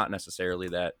thought. Not necessarily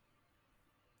that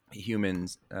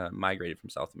humans migrated from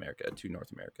South America to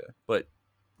North America, but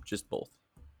just both.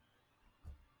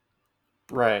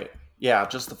 Right. Yeah,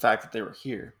 just the fact that they were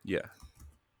here, Yeah.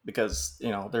 because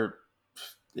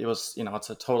it's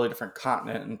a totally different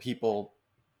continent, and people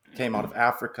came out of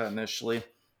Africa initially.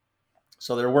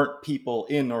 So there weren't people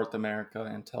in North America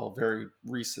until very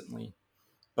recently.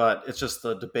 But it's just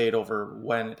the debate over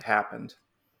when it happened.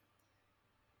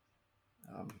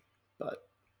 But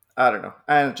I don't know.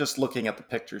 And just looking at the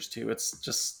pictures too, it's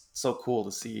just so cool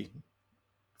to see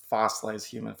fossilized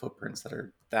human footprints that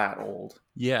are that old.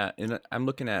 Yeah, and I'm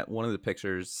looking at one of the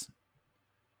pictures.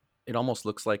 It almost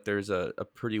looks like there's a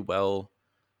pretty well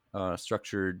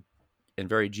structured and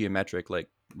very geometric, like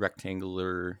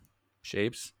rectangular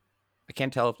shapes. I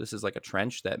can't tell if this is like a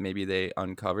trench that maybe they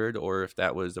uncovered or if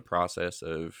that was the process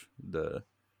of the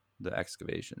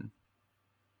excavation.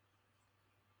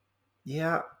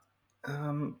 Yeah.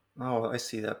 Oh, I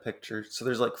see that picture. So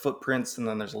there's like footprints, and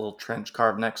then there's a little trench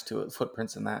carved next to it.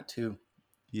 Footprints in that too.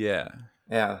 Yeah.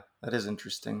 Yeah, that is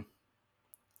interesting.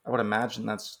 I would imagine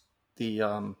that's the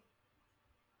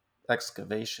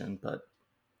excavation, but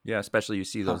Yeah, especially you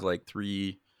see huh. those like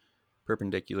three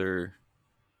perpendicular,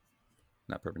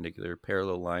 not perpendicular,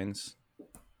 parallel lines.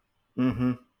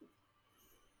 Mm-hmm.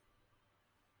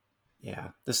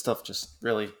 Yeah, this stuff just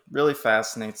really, really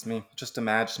fascinates me. Just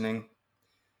imagining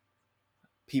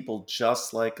people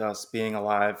just like us being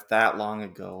alive that long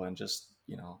ago, and just,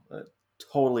 a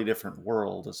totally different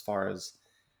world as far as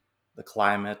the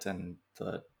climate and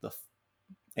the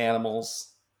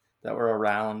animals that were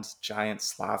around, giant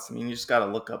sloths. I mean, you just got to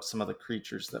look up some of the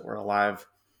creatures that were alive.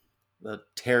 The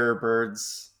terror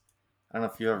birds. I don't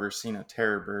know if you've ever seen a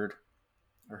terror bird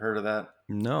or heard of that.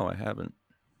 No, I haven't.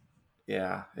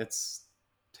 Yeah, it's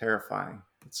terrifying.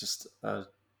 It's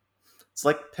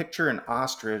like picture an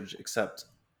ostrich except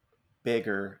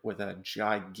bigger with a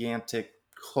gigantic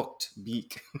hooked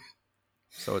beak.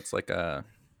 So It's like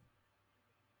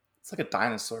a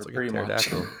dinosaur, it's like a pretty much.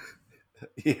 pterodactyl.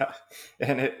 Yeah,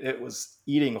 and it was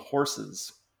eating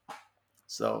horses.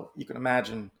 So you can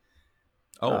imagine.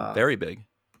 Oh, Uh, very big.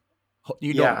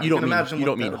 yeah, You you can don't mean imagine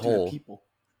what that mean would do to whole. people.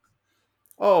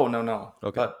 Oh no, no,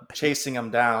 Okay. but chasing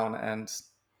them down and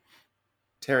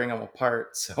tearing them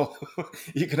apart. So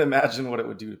you can imagine what it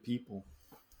would do to people.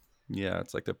 Yeah,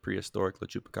 it's like the prehistoric La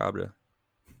Chupacabra.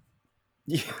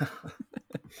 Yeah,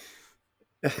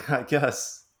 I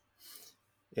guess.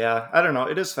 Yeah, I don't know.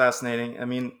 It is fascinating. I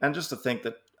mean, and just to think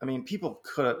that, I mean, people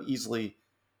could have easily,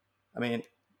 I mean,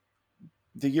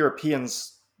 the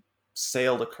Europeans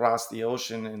sailed across the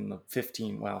ocean in the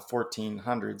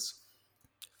 1400s.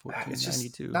 It's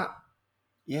just 1492. not,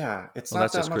 yeah, it's Well,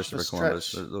 not that's that just much of a Christopher Columbus.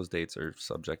 stretch. Those dates are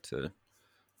subject to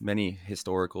many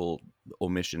historical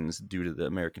omissions due to the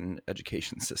American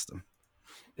education system.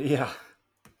 Yeah,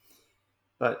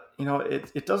 but,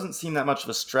 it doesn't seem that much of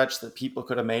a stretch that people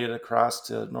could have made it across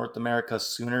to North America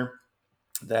sooner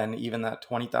than even that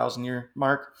 20,000 year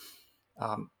mark,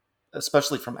 um,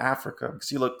 especially from Africa.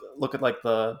 Because you look at like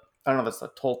I don't know if it's the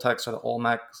Toltecs or the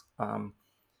Olmecs,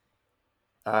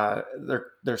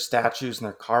 their statues and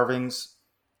their carvings,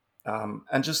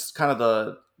 and just kind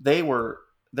of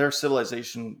their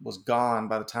civilization was gone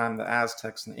by the time the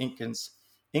Aztecs and the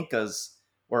Incas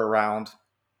were around,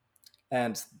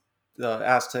 and the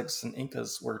Aztecs and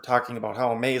Incas were talking about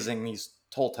how amazing these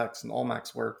Toltecs and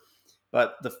Olmecs were,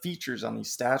 but the features on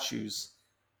these statues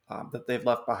that they've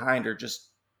left behind are just,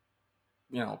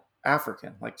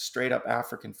 African, like straight up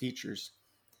African features.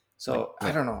 Like So I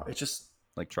like don't know. It just,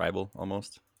 like tribal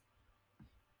almost.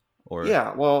 Or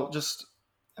yeah, well, just,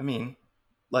 I mean,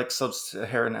 like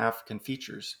sub-Saharan African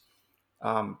features.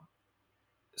 Um,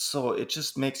 so it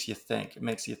just makes you think. It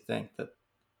makes you think that,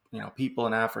 people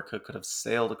in Africa could have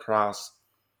sailed across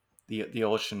the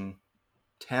ocean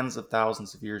tens of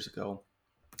thousands of years ago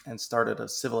and started a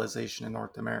civilization in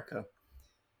North America.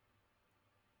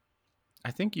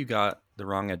 I think you got the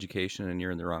wrong education and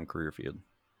you're in the wrong career field.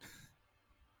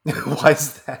 Why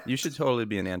is You that? should totally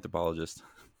be an anthropologist.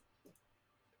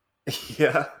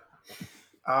 Yeah.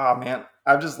 Oh man,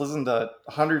 I've just listened to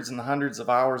hundreds and hundreds of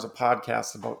hours of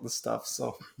podcasts about this stuff,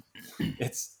 so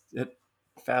it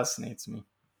fascinates me.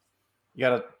 You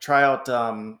got to try out.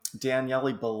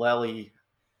 Daniele Bolelli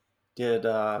did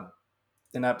an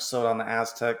episode on the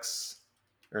Aztecs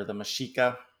or the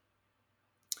Mexica.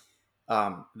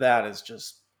 That is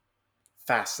just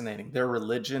fascinating. Their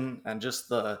religion and just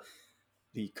the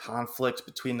conflict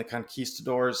between the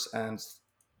conquistadors and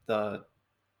the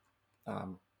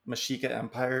Mexica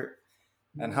Empire,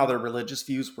 and how their religious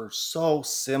views were so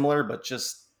similar, but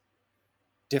just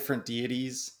different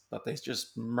deities, but they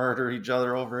just murder each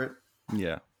other over it.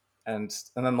 Yeah. And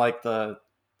then like the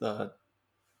the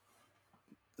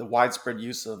widespread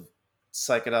use of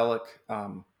psychedelic,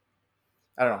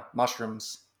 I don't know,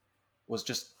 mushrooms was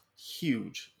just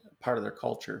huge part of their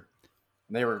culture.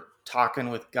 And they were talking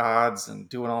with gods and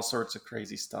doing all sorts of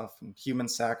crazy stuff and human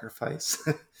sacrifice.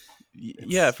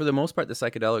 Yeah, It's for the most part the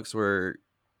psychedelics were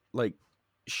like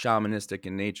shamanistic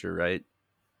in nature, right?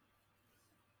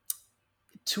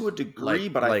 to a degree, Like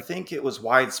but I like think it was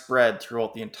widespread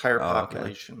throughout the entire oh, okay.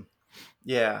 population.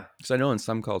 Yeah. Cuz I know in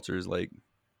some cultures like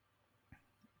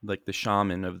the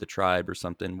shaman of the tribe or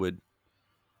something would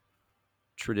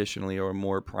traditionally or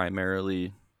more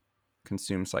primarily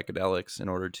consume psychedelics in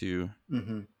order to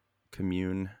Hmm.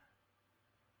 commune.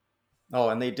 Oh,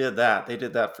 and they did that. They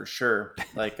did that for sure.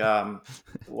 Like,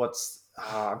 what's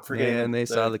I'm Man, forgetting they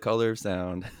saw the. the color of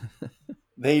sound.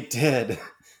 They did,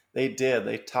 they did.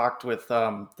 They talked with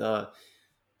the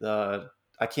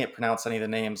I can't pronounce any of the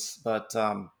names, but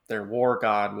their war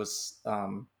god was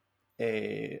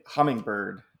a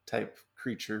hummingbird type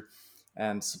creature,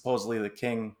 and supposedly the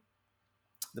king,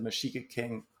 the Mexica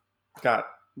king, got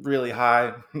really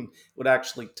high, would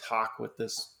actually talk with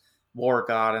this war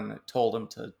god, and it told him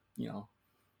to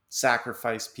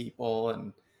sacrifice people,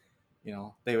 and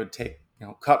they would take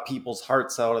cut people's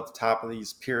hearts out at the top of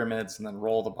these pyramids and then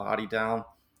roll the body down,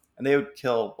 and they would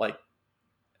kill like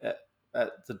at,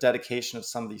 at the dedication of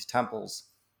some of these temples,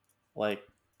 like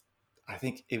I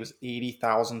think it was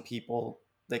 80,000 people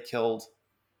they killed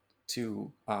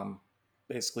to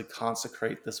basically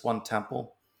consecrate this one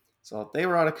temple. So they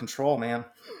were out of control, man.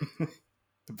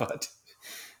 But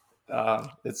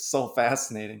it's so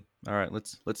fascinating. All right,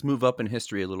 let's move up in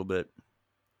history a little bit.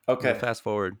 We'll Okay, fast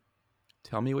forward.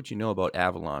 Tell me what you know about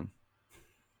Avalon.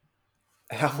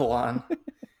 Avalon.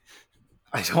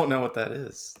 I don't know what that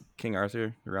is. King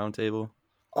Arthur, the Round Table.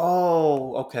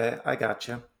 Oh, okay, I got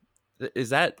you. Is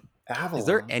that is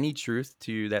there Avalon. any truth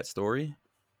to that story?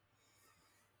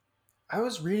 I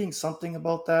was reading something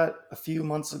about that a few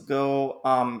months ago.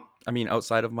 I mean,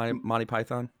 outside of my Monty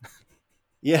Python.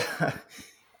 Yeah,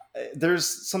 there's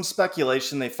some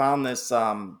speculation they found this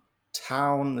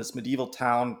town, this medieval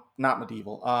town, not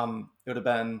medieval. It would have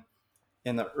been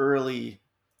in the early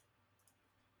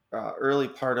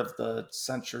part of the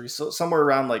century, so somewhere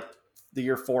around like the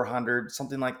year 400,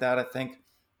 something like that, I think.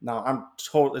 No, I'm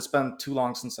told it's been too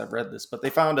long since I've read this, but they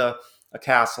found a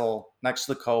castle next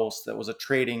to the coast that was a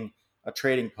trading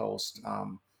post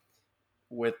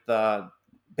with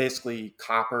basically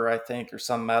copper, I think, or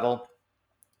some metal,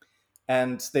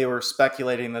 and they were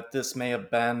speculating that this may have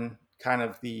been kind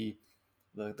of the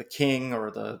king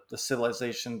or the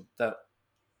civilization that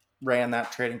ran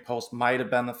that trading post might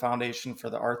have been the foundation for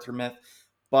the Arthur myth,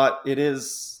 but it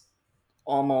is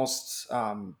almost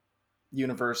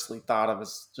universally thought of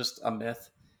as just a myth.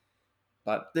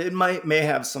 But it may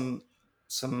have some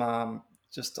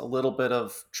just a little bit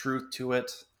of truth to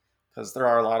it, because there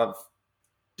are a lot of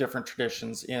different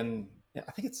traditions in. Yeah,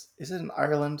 I think is it in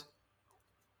Ireland?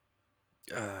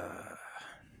 Uh,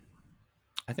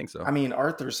 I think so. I mean,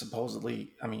 Arthur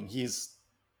supposedly. I mean, he's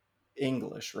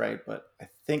English, right? But I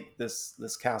think this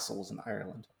castle was in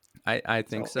Ireland. I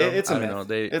think So so. it's a I don't know.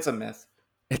 myth. It's a myth.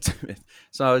 It's a myth.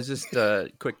 So I was just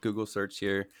quick Google search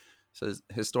here. Says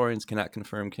historians cannot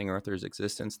confirm King Arthur's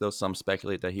existence, though some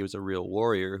speculate that he was a real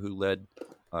warrior who led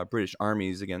British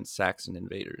armies against Saxon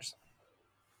invaders.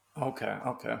 Okay,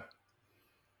 okay.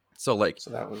 So like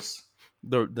So that was.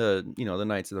 the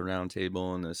Knights of the Round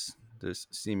Table and this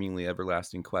seemingly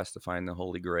everlasting quest to find the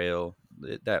Holy Grail,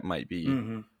 that might be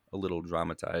Hmm. a little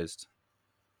dramatized.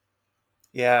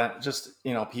 Yeah, just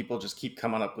people just keep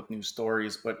coming up with new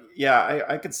stories, but yeah,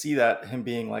 I could see that him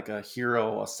being like a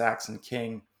hero, a Saxon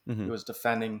king Hmm. who was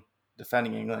defending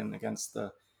England against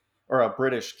the, or a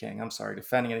British king. I'm sorry,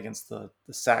 defending it against the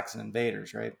Saxon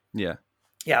invaders, right? Yeah.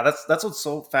 Yeah, that's what's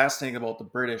so fascinating about the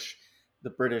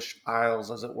British Isles,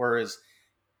 as it were, is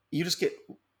you just get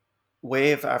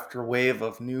wave after wave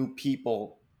of new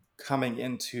people coming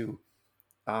into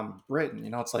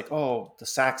Britain. It's like, oh, the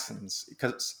Saxons,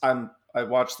 because I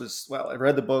watched this. Well, I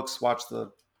read the books, watched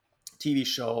the TV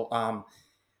show.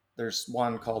 There's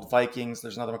one called Vikings.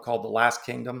 There's another one called The Last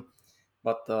Kingdom.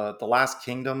 But the Last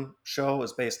Kingdom show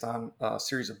is based on a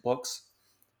series of books,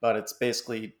 but it's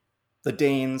basically the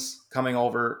Danes coming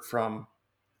over from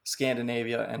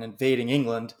Scandinavia and invading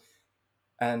England,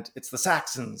 and it's the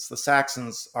Saxons. The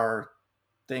Saxons are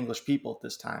the English people at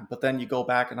this time. But then you go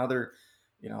back another,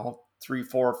 3,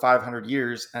 4, 500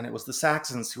 years, and it was the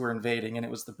Saxons who were invading, and it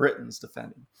was the Britons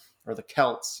defending, or the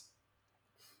Celts.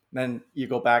 And then you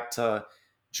go back to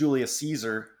Julius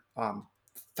Caesar.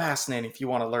 Fascinating if you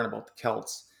want to learn about the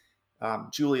Celts.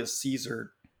 Julius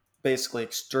Caesar basically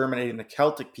exterminating the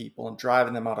Celtic people and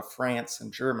driving them out of France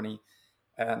and Germany,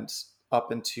 and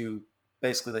up into,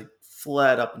 basically they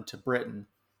fled up into Britain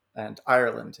and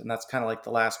Ireland, and that's kind of like the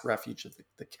last refuge of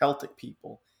the Celtic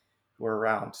people who were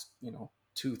around,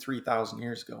 2, 3 thousand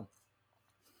years ago.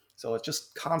 So it's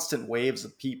just constant waves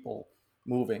of people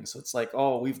moving. So it's like,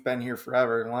 oh, we've been here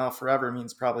forever, and well, forever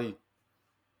means probably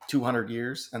 200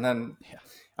 years, and then Yeah.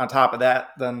 on top of that,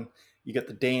 then you get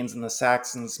the Danes and the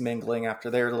Saxons mingling after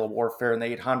their little warfare in the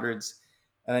 800s,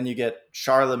 and then you get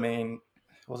Charlemagne.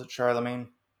 Was it Charlemagne?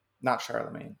 Not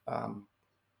Charlemagne.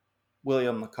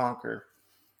 William the Conqueror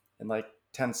in like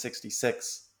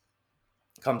 1066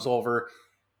 comes over,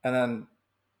 and then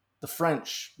the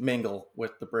French mingle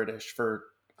with the British for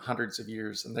hundreds of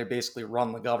years, and they basically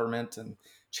run the government and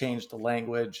change the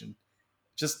language and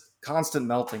just constant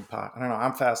melting pot. I don't know.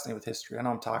 I'm fascinated with history. I know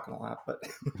I'm talking a lot, but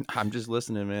I'm just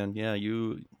listening, man. Yeah,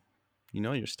 you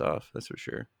know your stuff. That's for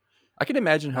sure. I can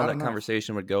imagine how not that enough.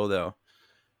 conversation would go, though.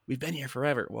 We've been here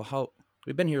forever. Well, how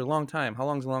we've been here a long time. How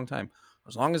long's a long time?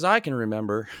 As long as I can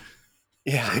remember.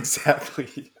 Yeah,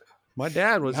 exactly. My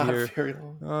dad was Not here. very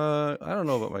long. I don't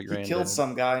know about my He killed granddad.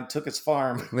 some guy and took his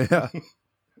farm. Yeah.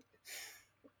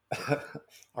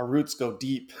 Our roots go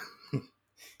deep.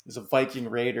 He's a Viking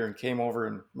raider and came over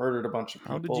and murdered a bunch of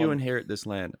How did people. you And inherit this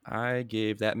land? I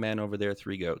gave that man over there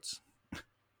 3 goats.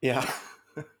 yeah,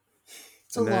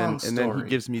 it's a And then long and then he story.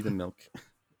 gives me the milk.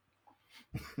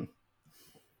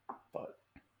 But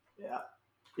yeah,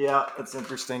 yeah, it's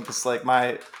interesting because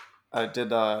I did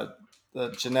the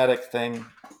genetic thing,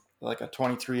 like a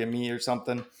 23andMe or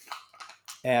something,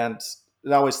 and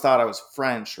I always thought I was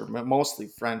French or mostly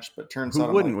French, but turns Who out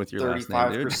I'm wouldn't like with your last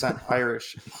name, dude? 35%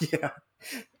 Irish. Yeah,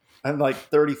 I'm like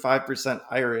 35%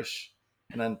 Irish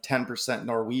and then 10%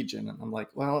 Norwegian. And I'm like,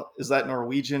 well, is that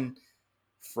Norwegian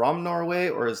from Norway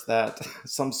or is that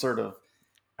some sort of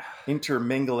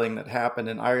intermingling that happened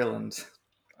in Ireland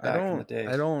I back in the don't day?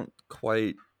 I don't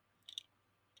quite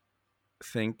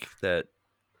think that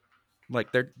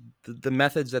like the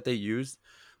methods that they use,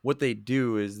 what they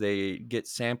do is they get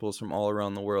samples from all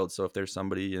around the world. So if there's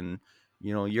somebody in,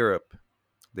 Europe,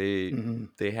 they Mm-hmm.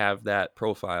 they have that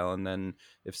profile, and then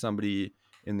if somebody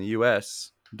in the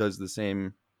US does the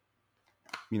same,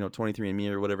 23andMe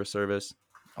or whatever service,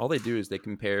 all they do is they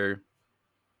compare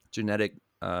genetic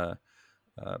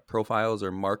profiles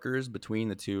or markers between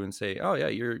the two and say, oh yeah,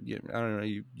 I don't know,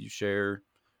 you share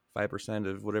 5%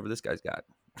 of whatever this guy's got.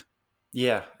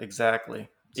 Yeah, exactly.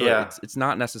 So Yeah. it's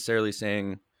not necessarily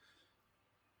saying,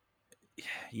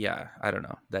 yeah, I don't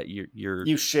know, that you're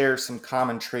You share some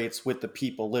common traits with the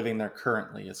people living there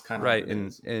currently, is kind of what right. it and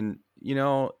is. and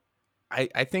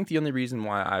I think the only reason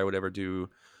why I would ever do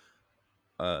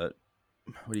uh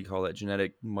what do you call that,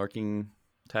 genetic marking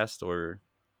test or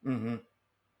Mm-hmm.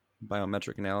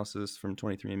 biometric analysis from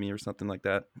 23andMe or something like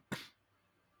that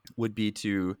would be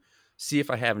to see if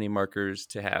I have any markers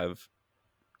to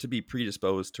be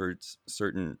predisposed towards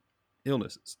certain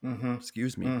illnesses. Mm-hmm.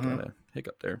 Excuse me, Mm-hmm. got a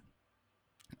hiccup there.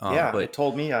 Yeah, But it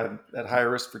told me I'm at higher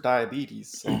risk for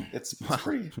diabetes, so it's well,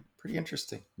 pretty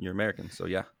interesting. you're American, so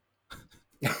yeah.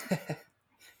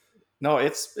 No,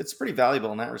 it's pretty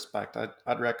valuable in that respect.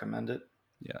 I'd recommend it.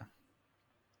 Yeah.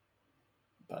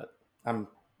 But I'm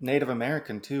Native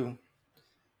American too,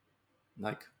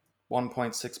 like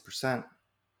 1.6%.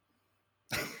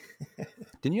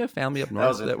 Didn't you have family up That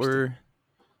was north that interesting. were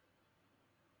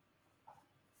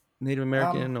Native Um,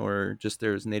 American, or just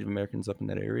there's Native Americans up in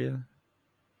that area,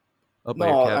 up by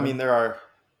your no, I mean cabin? there are,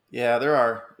 yeah,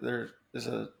 there's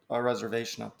a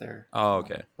reservation up there, Oh,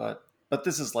 okay. but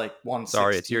this is like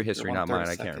Sorry, it's your 1/16th or history, not mine.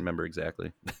 I can't 1/32nd. remember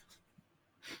exactly.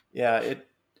 Yeah,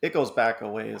 it goes back a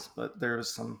ways, but there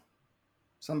was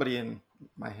somebody in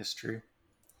my history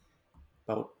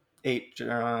about eight.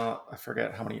 I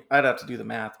forget how many. I'd have to do the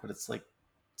math, but it's like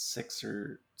six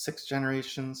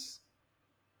generations,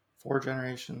 4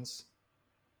 generations.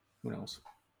 Who knows?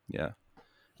 Yeah.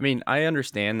 I mean, I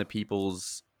understand the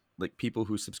people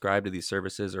who subscribe to these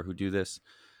services or who do this.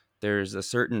 There's a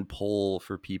certain pull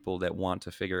for people that want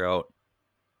to figure out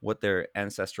what their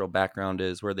ancestral background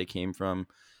is, where they came from,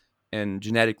 and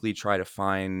genetically try to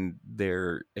find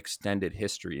their extended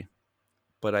history.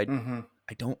 But Mm-hmm.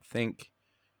 I don't think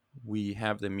we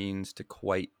have the means to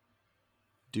quite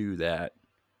do that.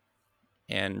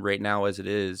 And right now, as it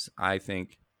is, I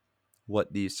think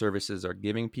what these services are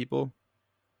giving people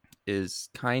is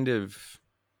kind of,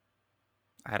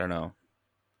 I don't know,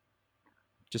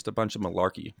 just a bunch of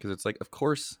malarkey, because it's like, of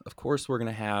course we're going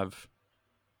to have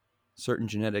certain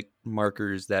genetic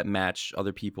markers that match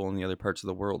other people in the other parts of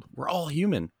the world. We're all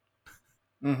human.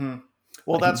 Mm-hmm.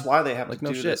 Well, Like, that's why they have to like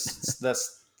no do shit.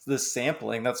 this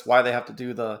sampling. That's why they have to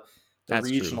do the That's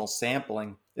true. regional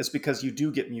sampling. It's because you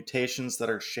do get mutations that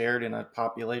are shared in a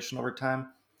population over time.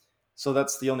 So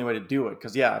that's the only way to do it.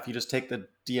 Because yeah, if you just take the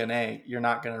DNA, you're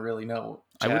not going to really know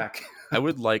I would Jack. I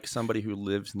would like somebody who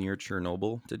lives near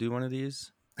Chernobyl to do one of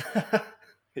these.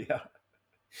 Yeah,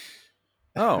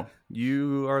 Oh,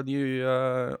 you are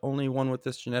the only one with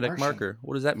this genetic Martian. marker.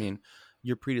 What does that mean?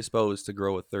 You're predisposed to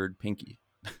grow a third pinky.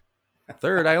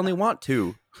 Third, I only want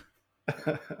two.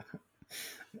 It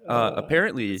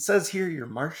Apparently, says here you're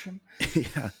Martian.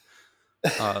 yeah.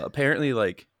 Apparently,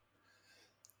 like,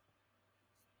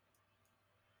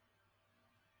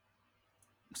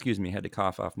 excuse me, had to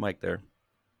cough off mic there.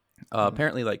 Hmm.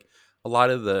 Apparently, like, a lot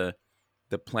of the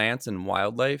plants and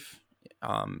wildlife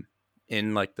um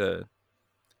in like the,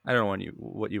 I don't know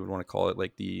what you would want to call it,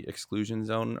 like the exclusion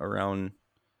zone around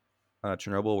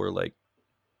Chernobyl, where like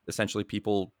essentially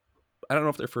people, I don't know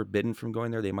if they're forbidden from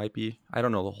going there. They might be. I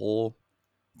don't know the whole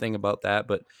thing about that,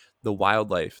 but the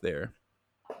wildlife there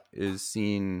is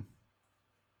seeing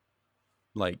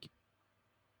like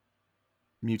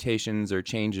mutations or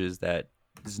changes that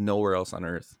is nowhere else on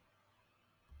Earth.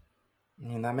 I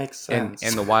mean, that makes And sense.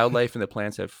 the wildlife and the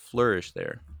plants have flourished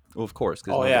there. Well, of course,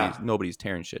 because Oh yeah, nobody's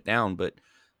tearing shit down, but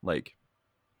like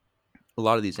a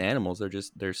lot of these animals,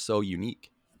 they're so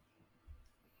unique.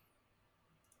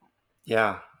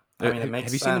 yeah. I mean, it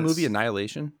Have makes you seen the movie sense.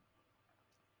 Annihilation?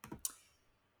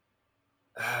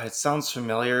 It sounds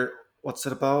familiar. What's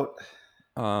it about?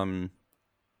 Um,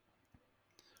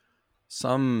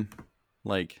 some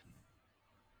like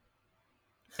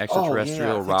Oh yeah,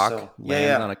 yeah, I extraterrestrial think rock so. Yeah,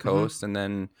 lands yeah. on a Hmm. coast, and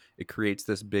then it creates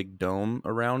this big dome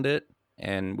around it,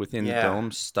 and within the Yeah.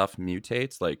 dome stuff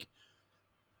mutates, like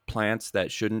plants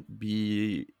that shouldn't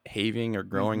be behaving or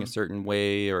growing a Hmm. certain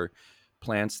way, or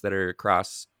plants that are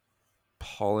cross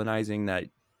pollinizing that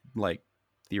like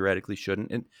theoretically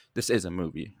shouldn't. And this is a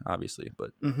movie obviously,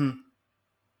 but Hmm.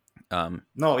 um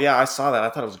No, yeah, I saw that. I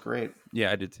thought it was great.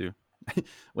 yeah, I did too.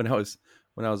 when i was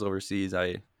when I was overseas,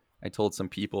 I told some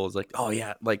people, it was like, oh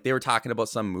yeah, like they were talking about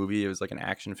some movie, it was like an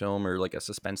action film or like a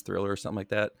suspense thriller or something like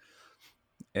that,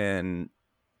 and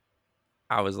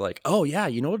I was like, oh yeah,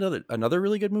 you know what, another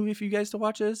really good movie for you guys to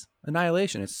watch is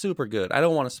Annihilation. It's super good. I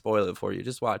don't want to spoil it for you,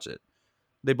 just watch it.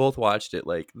 They both watched it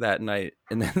like that night,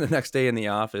 and then the next day in the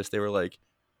office they were like,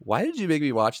 why did you make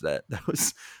me watch that?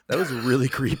 That was really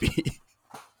creepy.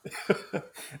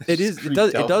 It Just is,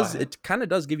 creeped out by it. it kind of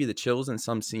does give you the chills in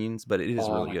some scenes, but it is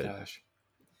Oh really my good. gosh.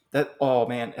 That. Oh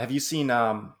man, have you seen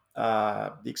The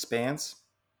Expanse?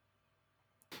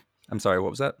 I'm sorry, what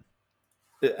was that?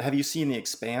 Have you seen The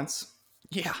Expanse?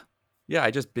 Yeah, yeah,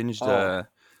 I just binged Oh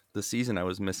the season I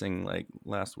was missing like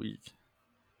last week.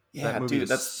 That yeah, movie dude. is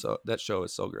That's so that show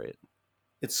is so great.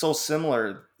 it's so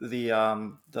similar.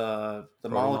 The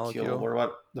molecule, Proto-molecule. or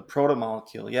what, the proto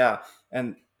molecule. Yeah,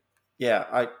 and yeah,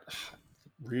 I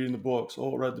reading the books.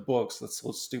 Oh, read the books. That's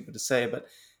so stupid to say, but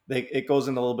it goes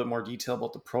into a little bit more detail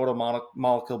about the proto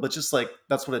molecule. But just like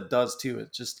that's what it does too.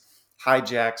 It just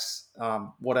hijacks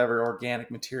whatever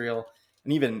organic material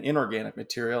and even inorganic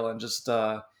material and just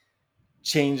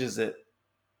changes it.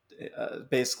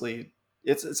 Basically,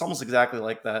 it's almost exactly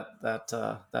like that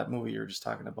movie you were just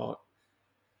talking about.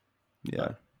 Yeah.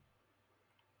 But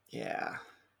yeah,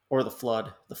 or the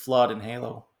flood in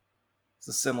Halo. It's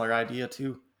a similar idea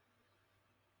too.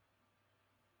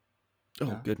 Oh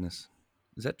Yeah, goodness,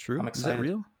 is that I'm true? Is that excited.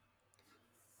 real?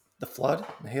 The flood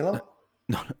in Halo?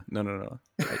 No, no, no, no.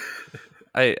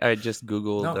 I just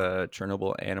googled No,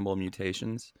 Chernobyl animal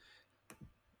mutations,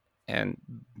 and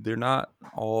they're not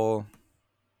all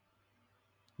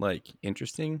like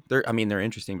interesting. I mean, they're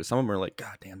interesting, but some of them are like,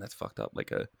 God damn, that's fucked up.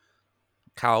 Like a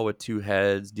cow with two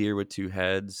heads, deer with two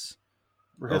heads,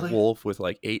 a really? wolf with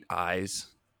like eight eyes.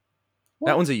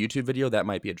 That What? one's a YouTube video. That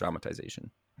might be a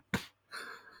dramatization.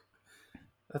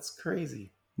 That's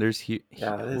crazy. There's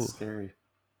Yeah, that is ooh, scary.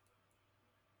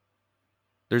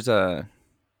 there's a,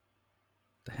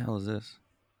 the hell is this?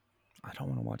 I don't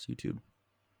want to watch YouTube.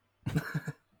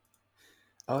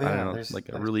 Oh I don't yeah, know, there's like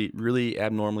a really, really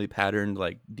abnormally patterned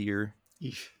like deer.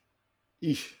 eesh,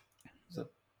 eesh. There's a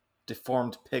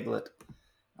deformed piglet.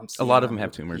 I'm A seeing lot of on them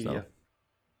have tumors though. Wikipedia.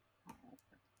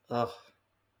 Ugh,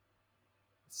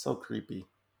 it's so creepy.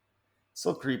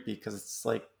 So creepy because it's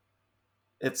like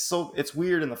it's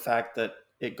weird in the fact that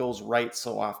it goes right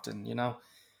so often.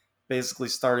 Basically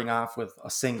starting off with a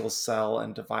single cell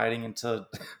and dividing into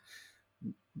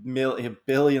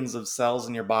billions of cells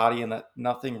in your body, and that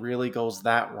nothing really goes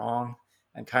that wrong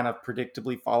and kind of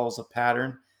predictably follows a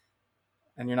pattern,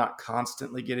 and you're not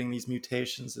constantly getting these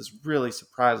mutations is really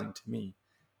surprising to me.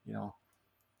 you know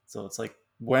so it's like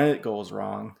when it goes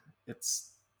wrong,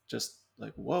 it's just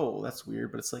like, whoa, that's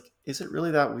weird. But it's like, is it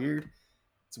really that weird?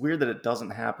 It's weird that it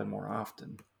doesn't happen more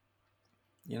often.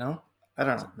 you know I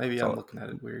don't It's, know, maybe it's I'm all looking at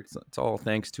it weird. it's all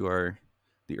thanks to our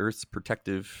the Earth's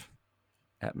protective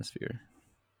atmosphere,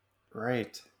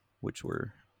 Right. which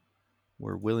we're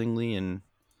willingly and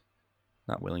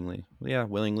not willingly, well, yeah,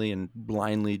 willingly and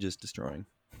blindly just destroying.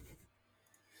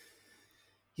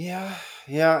 Yeah,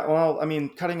 yeah. Well, I mean,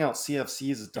 cutting out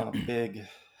CFCs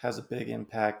has a big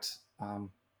impact.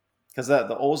 Because that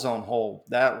the ozone hole,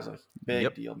 that was a big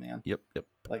Yep, deal, man. yep, yep.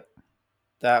 Like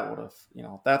that would have,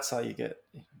 that's how you get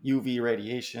UV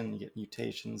radiation, you get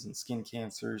mutations and skin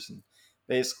cancers, and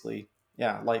basically,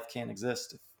 yeah, life can't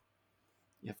exist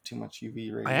you have too much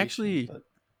UV I radiation. actually But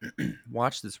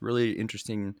watched this really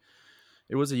interesting.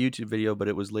 It was a YouTube video, but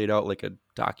it was laid out like a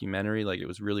documentary. Like it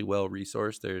was really well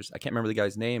resourced. I can't remember the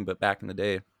guy's name, but back in the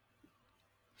day,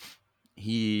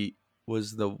 he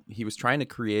he was trying to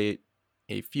create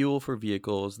a fuel for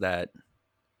vehicles that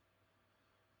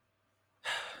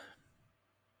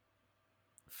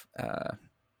uh,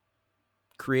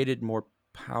 created more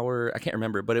power. I can't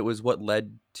remember, but it was what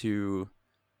led to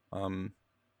um,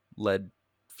 lead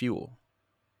fuel.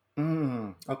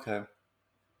 okay.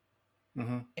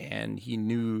 Hmm. And he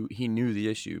knew the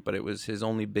issue, but it was his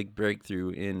only big breakthrough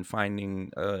in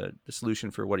finding the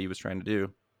solution for what he was trying to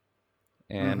do.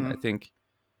 And Hmm.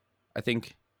 I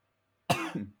think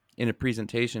in a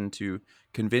presentation to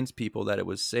convince people that it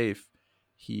was safe,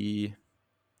 he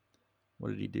what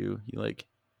did he do? He like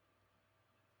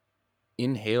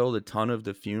inhaled a ton of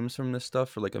the fumes from this stuff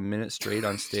for like a minute straight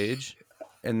on stage.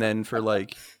 And then for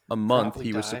like a month, Probably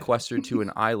he was died. sequestered to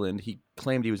an island. He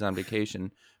claimed he was on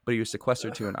vacation, but he was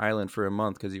sequestered to an island for a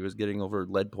month because he was getting over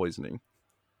lead poisoning.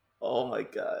 Oh my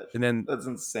gosh, And then that's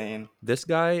insane. this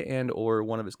guy and or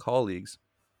one of his colleagues,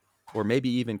 or maybe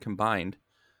even combined,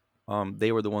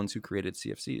 they were the ones who created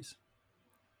CFCs.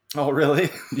 Oh really?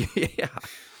 Yeah,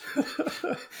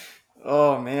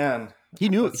 Oh man, he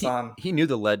knew that's he on. he knew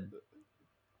the lead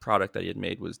product that he had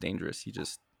made was dangerous. It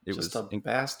Just was a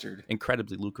bastard.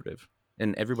 incredibly lucrative,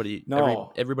 and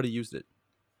No, everybody used it.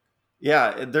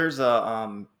 yeah, there's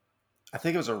a I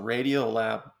think it was a Radio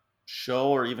Lab show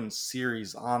or even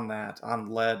series on that on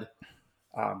lead,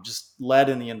 just lead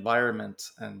in the environment,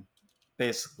 and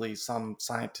basically some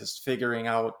scientists figuring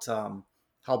out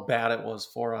how bad it was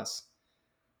for us.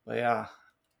 But yeah,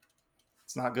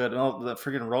 it's not good. Oh, the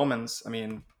friggin' Romans, I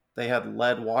mean, they had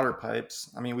lead water pipes.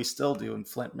 I mean, we still do in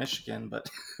Flint, Michigan, but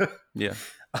Yeah,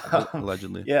 um,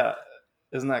 allegedly. yeah,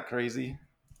 isn't that crazy?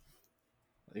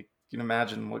 Like, you can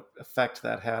imagine what effect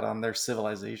that had on their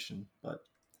civilization. But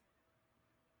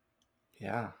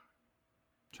yeah.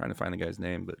 Trying to find the guy's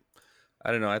name, but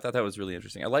I don't know. I thought that was really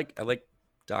interesting. I like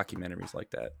documentaries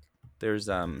like that. There's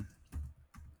um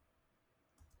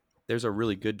there's a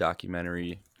really good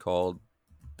documentary called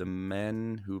 "The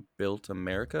Men Who Built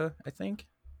America," I think,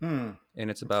 Hmm. and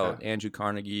it's Okay. about Andrew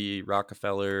Carnegie,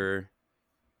 Rockefeller,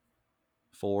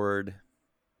 Ford.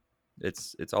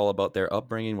 It's all about their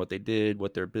upbringing, what they did,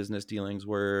 what their business dealings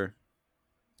were,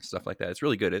 stuff like that. It's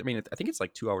really good. I mean, I think it's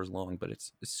like 2 hours long, but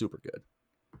it's super good.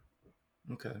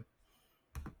 Okay.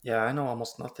 Yeah, I know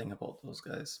almost nothing about those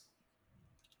guys.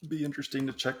 It'd be interesting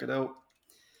to check it out.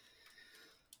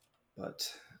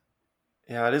 But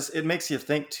yeah, it is. It makes you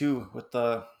think too with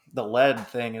the lead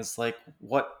thing. Is like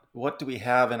what do we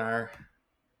have in our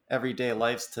everyday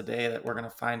lives today that we're gonna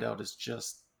find out is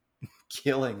just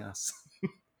killing us?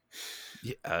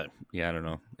 Yeah, yeah. I don't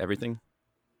know everything.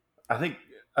 I think.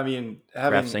 I mean,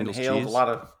 Kraft having singles inhaled a cheese. lot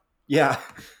of yeah,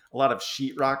 a lot of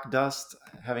sheetrock dust,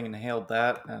 having inhaled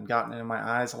that and gotten it in my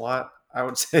eyes a lot, I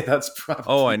would say that's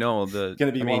Oh, I probably know. The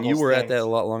going to be I one mean, of you those were at that a things.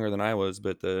 lot longer than I was,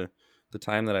 but the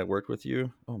time that I worked with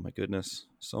you, oh my goodness,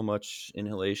 so much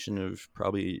inhalation of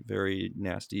probably very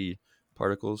nasty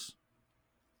particles,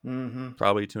 Hmm.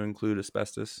 probably to include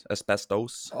asbestos.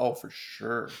 Oh, for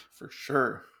sure, for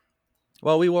sure.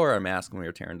 Well, we wore our mask when we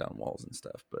were tearing down walls and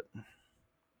stuff, but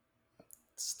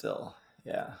Still,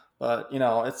 yeah. But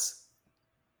it's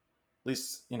at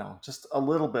least just a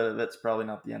little bit of it's probably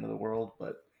not the end of the world.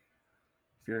 But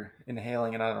if you're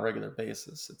inhaling it on a regular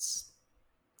basis, it's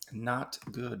not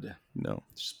good. no.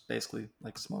 It's just basically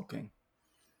like smoking.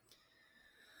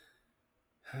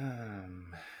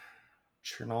 Hmm.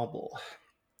 Chernobyl.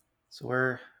 So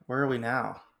where are we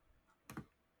now?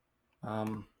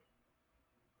 Um,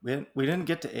 we didn't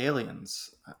get to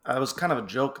aliens. I was kind of a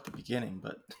joke at the beginning,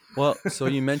 but Well, so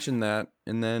you mentioned that,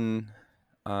 and then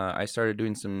I started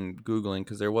doing some googling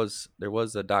because there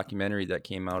was a documentary that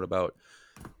came out about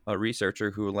a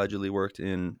researcher who allegedly worked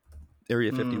in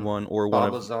Area mm, 51 or one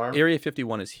Bob of Lazar. Area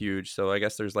 51 is huge, so I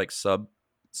guess there's like sub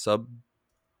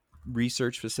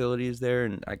research facilities there,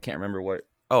 and I can't remember what.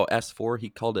 Oh, S4. He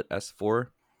called it S4, an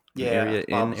Yeah, area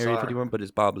Bob in Area Lazar. 51, but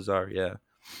it's Bob Lazar. Yeah,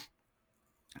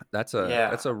 that's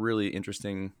Yeah, a really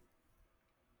interesting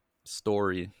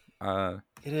story. Uh,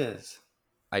 it is.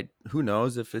 I who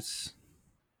knows if it's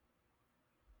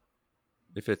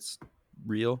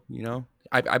real.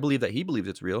 I believe that he believes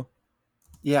it's real.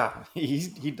 Yeah,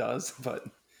 he does, but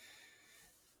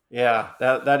yeah,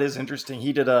 that is interesting.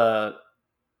 He did a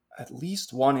at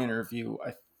least one interview,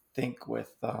 I think,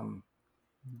 with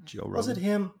Joe was it Rogan.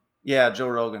 him? Yeah, Joe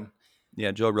Rogan.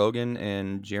 Yeah, Joe Rogan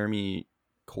and Jeremy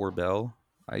Corbell.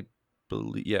 I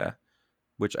believe. Yeah,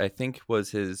 which I think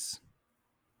was his.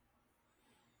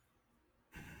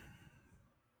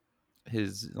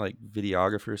 his like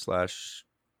videographer slash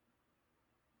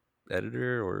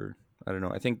editor, or I don't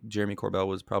know. I think Jeremy Corbell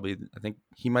was probably. I think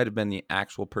he might have been the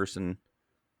actual person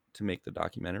to make the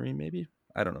documentary. Maybe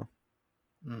I don't know.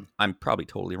 Mm. I'm probably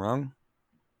totally wrong,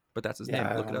 but that's his Yeah,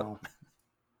 name. I Look it don't up. know.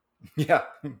 Yeah,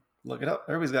 look it up.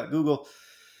 Everybody's got Google.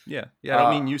 Yeah, yeah. I don't Uh,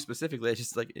 mean you specifically. I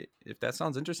just like if that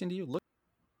sounds interesting to you, look.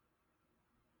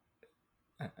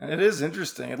 and it is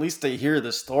interesting, at least to hear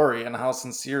the story and how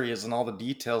sincere he is and all the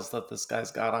details that this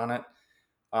guy's got on it.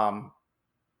 Um,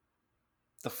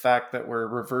 the fact that we're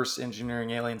reverse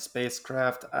engineering alien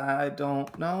spacecraft, I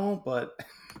don't know, but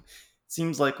it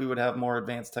seems like we would have more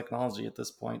advanced technology at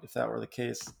this point if that were the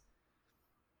case.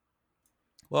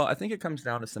 Well, I think it comes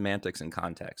down to semantics and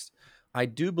context. I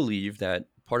do believe that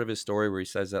part of his story where he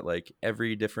says that like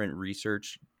every different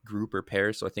research group or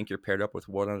pair, so I think you're paired up with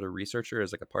one other researcher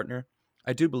as like a partner.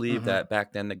 I do believe Mm-hmm. that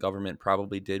back then the government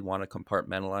probably did want to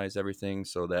compartmentalize everything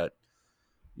so that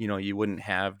you wouldn't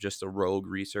have just a rogue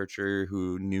researcher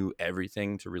who knew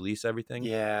everything to release everything.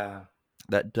 Yeah,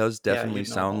 That does yeah, definitely you'd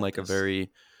know sound about like a this.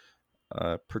 very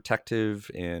protective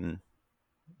and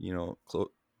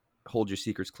hold your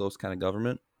secrets close kind of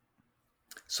government.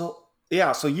 So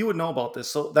yeah, so you would know about this.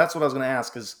 So that's what I was going to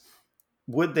ask: is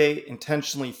would they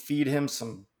intentionally feed him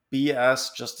some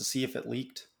BS just to see if it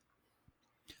leaked?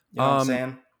 You know what I'm Um,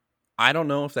 saying? I don't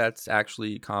know if that's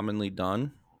actually commonly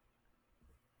done,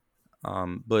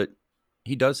 but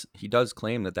he does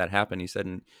claim that happened. He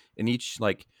said in each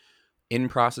like in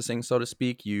processing, so to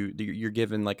speak, you're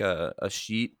given like a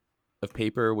sheet of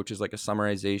paper, which is like a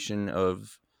summarization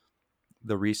of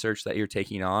the research that you're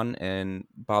taking on. And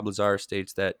Bob Lazar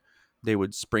states that they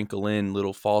would sprinkle in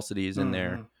little falsities in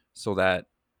there Mm-hmm. so that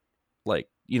like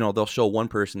they'll show one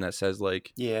person that says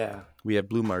like Yeah. we have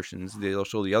blue Martians. They'll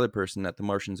show the other person that the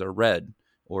Martians are red,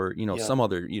 or some Yep.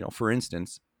 other for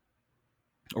instance,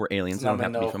 or aliens. So They now don't they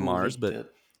have to be know from who Mars, leaked but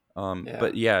it. but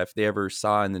Yeah. yeah, if they ever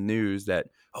saw in the news that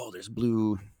there's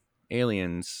blue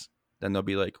aliens, then they'll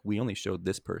be like, we only showed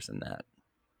this person that.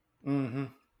 Mm-hmm.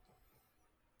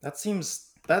 That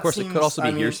seems. Of That course, it could seems. also I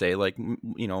be mean, hearsay. Like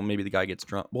maybe the guy gets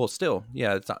drunk. Well, still,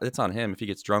 yeah, it's on him. If he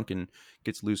gets drunk and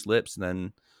gets loose lips,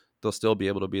 then they'll still be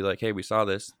able to be like, hey, we saw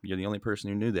this. You're the only person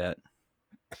who knew that.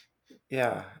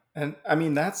 yeah, and I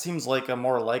mean that seems like a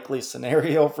more likely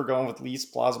scenario for going with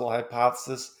least plausible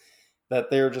hypothesis that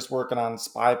they were just working on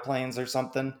spy planes or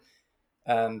something,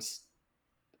 and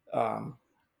um,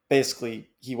 basically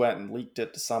he went and leaked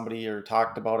it to somebody or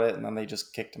talked about it, and then they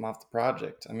just kicked him off the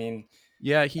project. I mean,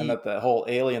 Yeah, and he. that the whole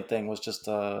alien thing was just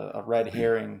a red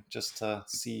herring, just to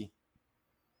see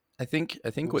I think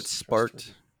who what was sparked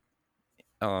trustworthy.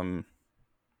 um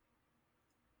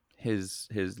his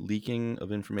leaking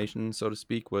of information, so to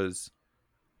speak, was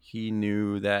he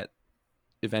knew that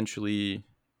eventually,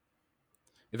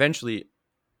 eventually,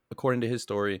 according to his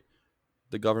story,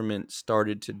 the government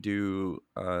started to do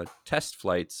test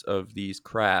flights of these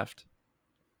craft,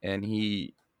 and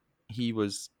he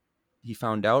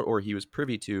found out, or he was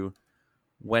privy to,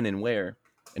 when and where,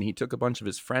 and he took a bunch of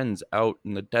his friends out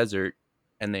in the desert,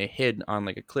 and they hid on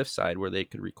like a cliffside where they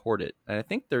could record it. And I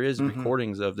think there is Mm-hmm.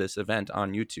 recordings of this event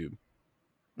on YouTube,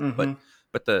 but Mm-hmm.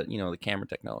 the the camera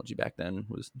technology back then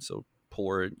was so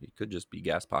poor it could just be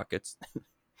gas pockets.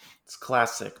 It's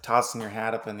classic, tossing your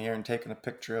hat up in the air and taking a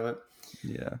picture of it.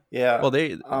 Yeah. Yeah. Well,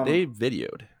 they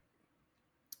videoed.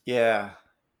 Yeah.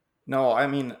 No, I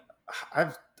mean,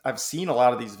 I've I've seen a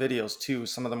lot of these videos too.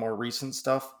 Some of the more recent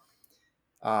stuff.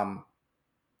 Um,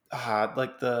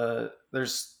 like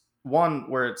there's one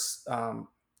where it's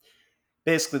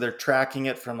basically they're tracking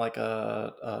it from like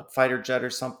a fighter jet or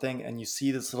something, and you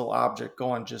see this little object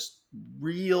going just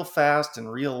real fast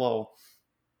and real low,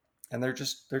 and they're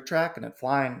tracking it,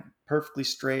 flying perfectly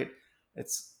straight.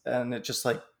 And it just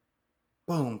like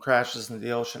boom crashes into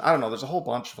the ocean. I don't know. There's a whole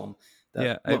bunch of them that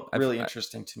Yeah, look really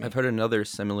interesting to I've me. heard another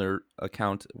similar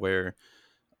account where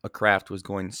a craft was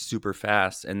going super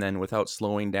fast, and then without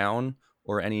slowing down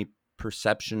or any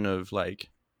perception of like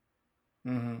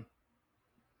Mm-hmm.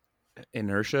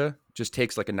 inertia, just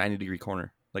takes like a 90-degree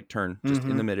corner, like turn just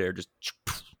in the Mm-hmm. midair, just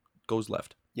goes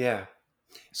left. Yeah.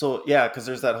 So yeah, because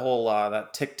there's that whole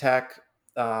that tic tac.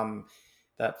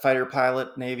 That fighter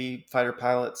pilot, Navy fighter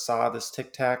pilot, saw this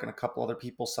tic tac, and a couple other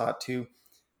people saw it too.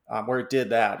 Where it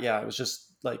did that, yeah, it was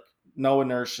just like no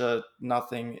inertia,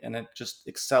 nothing, and it just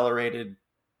accelerated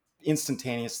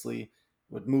instantaneously.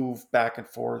 Would move back and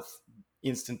forth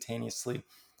instantaneously.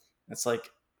 It's like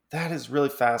that is really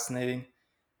fascinating,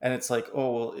 and it's like,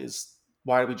 oh well, is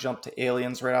why do we jump to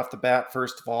aliens right off the bat?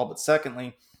 First of all, but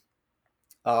secondly,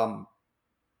 um,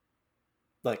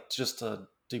 like just to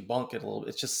debunk it a little bit,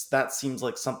 it's just that seems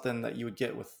like something that you would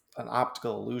get with an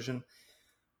optical illusion,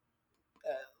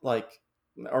 like,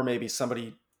 or maybe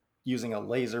somebody using a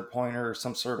laser pointer or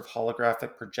some sort of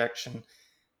holographic projection.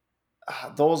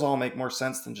 Those all make more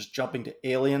sense than just jumping to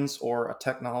aliens or a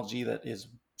technology that is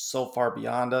so far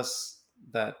beyond us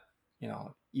that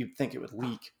you'd think it would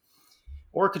leak.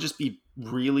 Or it could just be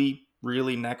really,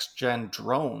 really next gen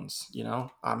drones.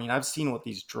 I mean, I've seen what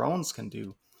these drones can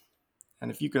do, and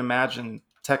if you can imagine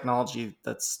technology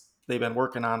that's they've been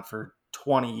working on for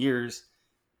 20 years,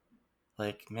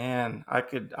 like, man, I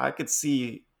could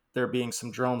see there being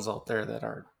some drones out there that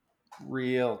are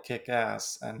real kick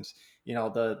ass, and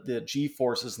the g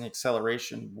forces and the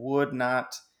acceleration would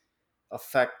not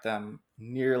affect them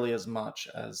nearly as much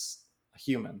as a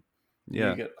human. You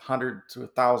Yeah. get 100 to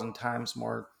 1,000 times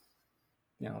more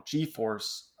g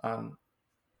force on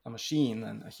a machine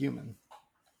than a human.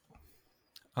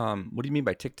 What do you mean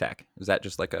by tic tac? Is that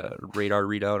just like a radar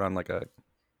readout on like a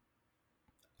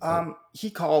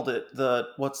He called it the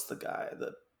what's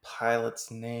the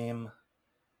pilot's name?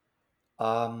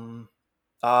 Um,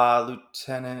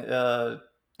 Lieutenant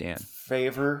Dan?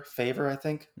 Favor, I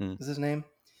think Mm. is his name.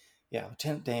 Yeah,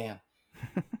 Lieutenant Dan.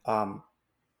 Um,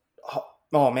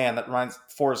 oh man, that reminds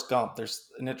Forrest Gump. There's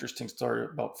an interesting story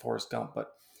about Forrest Gump,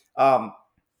 but um,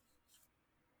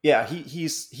 yeah,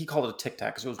 he called it a tic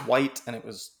tac because it was white and it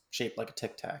was shaped like a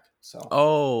tic tac. So,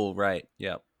 Oh, right.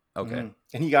 Yep. Okay.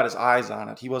 and he got his eyes on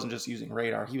it. He wasn't just using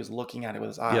radar; he was looking at it with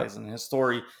his Yep. eyes. And his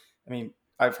story, I mean,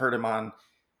 I've heard him on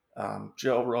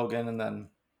Joe Rogan and then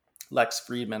Lex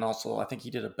Friedman. Also, I think he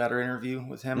did a better interview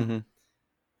with him.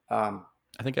 Hmm. Um,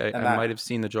 I think I and might that, have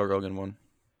seen the Joe Rogan one.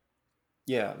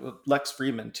 yeah, Lex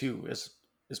Friedman too is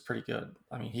pretty good.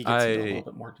 I mean, he gets into a little I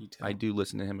bit more I detail. do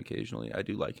listen to him occasionally. I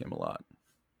do like him a lot.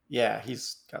 Yeah,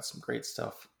 he's got some great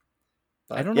stuff.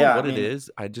 I But don't know yeah, I what it mean,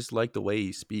 is. I just like the way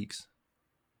he speaks.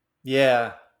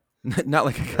 yeah, Not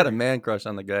like I got a very, man crush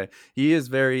on the guy. He is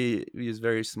very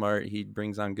smart. He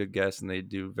brings on good guests and they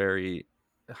do very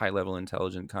high level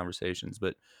intelligent conversations.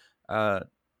 But uh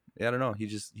yeah, I don't know.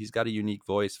 He's got a unique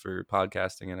voice for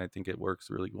podcasting and I think it works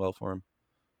really well for him.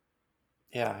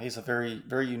 yeah, he's a very,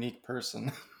 very unique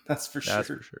person. That's for That's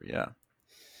for sure. sure. Yeah.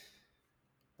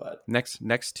 But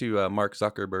Next to Mark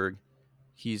Zuckerberg,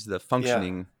 he's the yeah,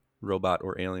 functioning robot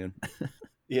or alien.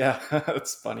 yeah,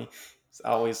 it's funny. He's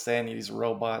always saying he's a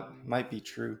robot. Might be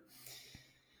true.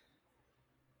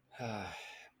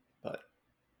 But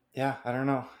yeah, I don't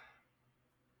know.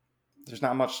 There's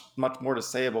not much more to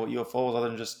say about UFOs other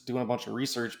than just doing a bunch of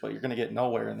research, but you're going to get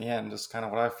nowhere in the end. Just kind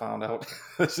of what I found out.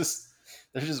 It's just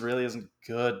there just really isn't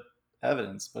good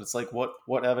evidence. But it's like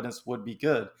what evidence would be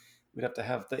good? We'd have to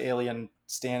have the alien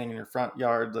standing in your front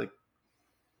yard, like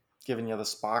giving you the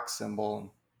Spock symbol. And,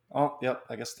 oh, yep,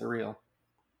 I guess they're real.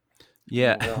 I mean,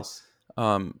 Yeah. what else?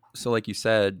 So like you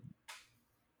said,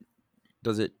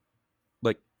 does it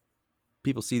like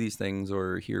people see these things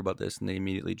or hear about this and they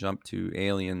immediately jump to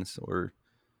aliens or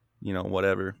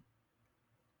whatever.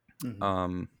 Hmm.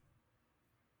 Um,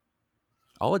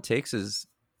 all it takes is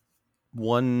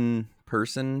one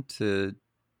person to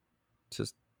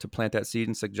to plant that seed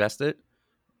and suggest it,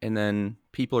 and then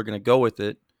people are going to go with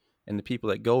it, and the people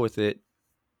that go with it,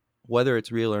 whether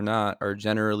it's real or not, are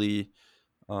generally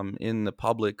in the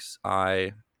public's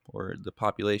eye or the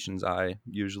population's eye,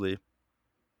 usually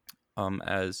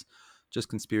as just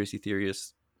conspiracy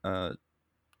theorists,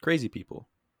 crazy people.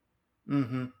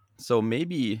 Hmm. So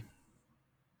maybe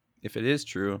if it is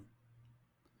true,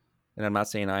 and I'm not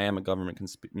saying I am a government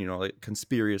like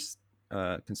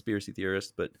conspiracy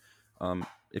theorist, but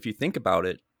if you think about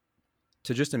it,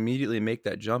 to just immediately make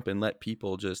that jump and let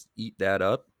people just eat that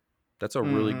up, that's a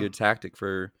really Hmm. good tactic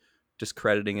for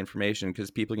discrediting information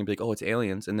because people can be like, oh, it's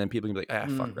aliens. And then people can be like, ah,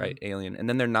 fuck, Hmm. right, alien. And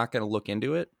then they're not going to look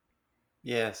into it.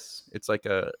 Yes, It's like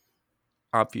a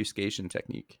obfuscation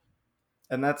technique.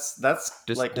 and that's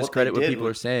Just like what they discredit what did people are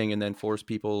with. saying and then force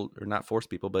people, or not force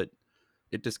people, but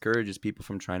it discourages people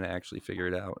from trying to actually figure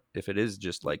it out. If it is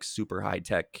just like super high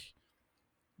tech,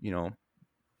 you know,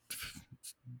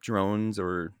 drones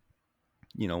or,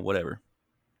 whatever,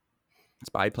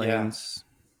 spy Yeah, planes,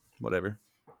 whatever.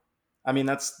 I mean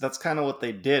that's kind of what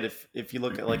they did. If you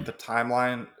look at like the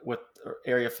timeline with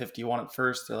Area 51 at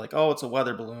first, they're like, oh, it's a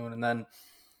weather balloon, and then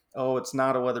oh, it's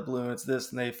not a weather balloon, it's this,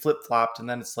 and they flip flopped, and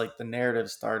then it's like the narrative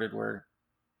started where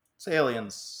it's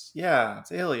aliens, yeah,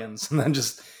 it's aliens, and then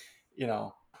just you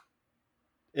know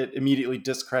it immediately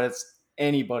discredits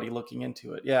anybody looking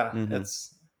into it. Yeah, Hmm.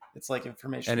 it's like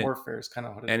information And it warfare is kind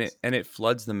of what it and it is. and it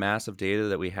floods the massive data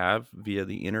that we have via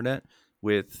the internet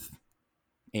with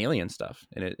alien stuff,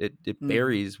 and it Mm-hmm.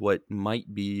 buries what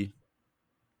might be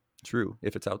true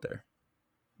if it's out there.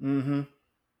 Mm-hmm.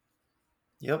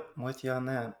 Yep, I'm with you on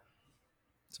that.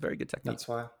 It's a very good technique. That's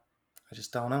why I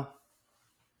just don't know.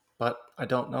 But I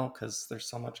don't know because there's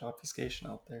so much obfuscation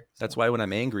out there. That's So why when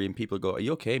I'm angry and people go, "Are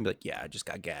you okay?" and be like, "Yeah, I just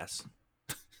got gas."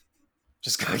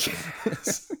 just gotta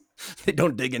guess. They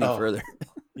don't dig any Oh, further.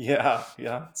 yeah,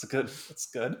 yeah. It's good. It's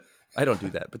good. I don't do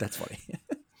that, but that's funny.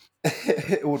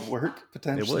 It would work It would.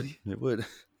 potentially. It would.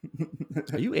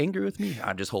 Are you angry with me?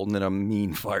 I'm just holding in a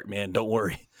mean fart, man. Don't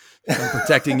worry. I'm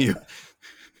protecting you.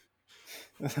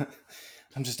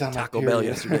 I'm just At on my Taco Bell period.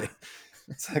 yesterday.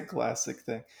 It's a classic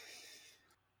thing.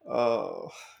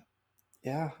 Oh,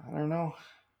 yeah. I don't know.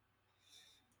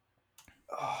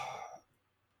 Oh,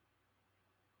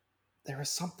 there was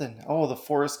something. Oh, the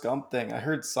Forrest Gump thing. I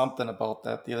heard something about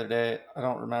that the other day. I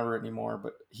don't remember it anymore,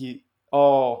 but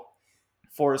oh,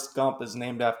 Forrest Gump is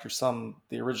named after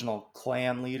the original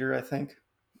Klan leader, I think.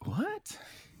 What?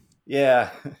 Yeah.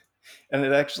 And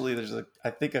it actually, I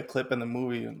think a clip in the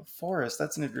movie in the forest.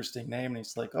 That's an interesting name. And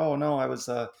he's like, oh no, I was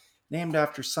named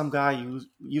after some guy who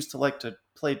used to like to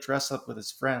play dress up with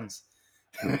his friends.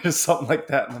 Something like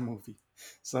that in the movie.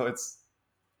 So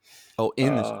Oh,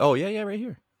 in this. uh, Oh, yeah, yeah, right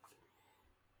here.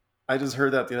 I just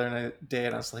heard that the other day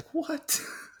and I was like, what?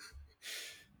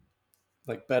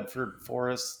 Like Bedford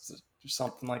Forest or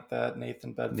something like that.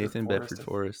 Nathan Bedford Nathan Forrest. Bedford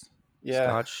Forrest, Yeah.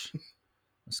 Scotch,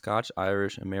 Scotch,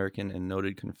 Irish, American, and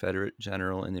noted Confederate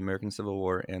general in the American Civil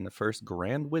War, and the first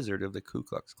Grand Wizard of the Ku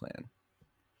Klux Klan.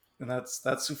 And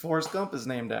that's who Forrest Gump is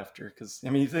named after. Because I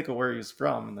mean, you think of where he's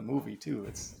from in the movie too.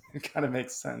 It kind of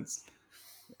makes sense.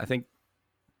 I think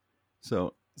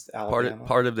so. It's Alabama.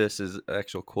 Part of this is an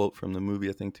actual quote from the movie,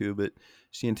 I think too. But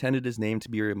she intended his name to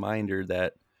be a reminder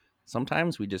that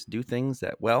sometimes we just do things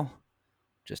that, well,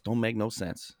 just don't make no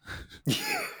sense.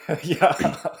 Yeah,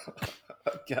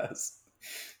 I guess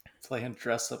playing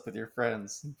dress up with your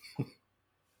friends,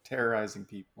 terrorizing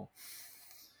people,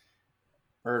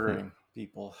 murdering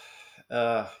people.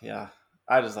 Yeah,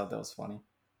 I just thought that was funny.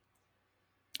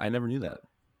 I never knew that.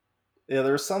 But yeah,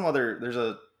 there's some other. There's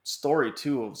a story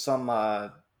too of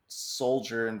some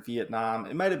soldier in Vietnam.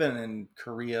 It might have been in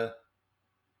Korea.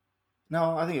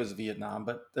 No, I think it was Vietnam.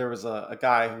 But there was a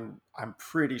guy who I'm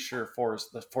pretty sure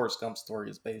the Forrest Gump story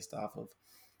is based off of,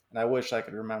 and I wish I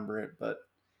could remember it, but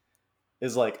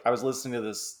is like I was listening to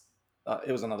this.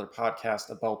 It was another podcast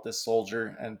about this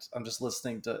soldier, and I'm just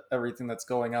listening to everything that's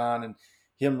going on, and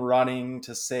him running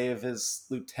to save his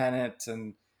lieutenant,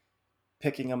 and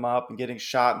picking him up and getting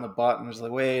shot in the butt. And I was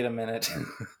like, wait a minute,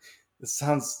 this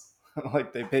sounds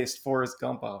like they based Forrest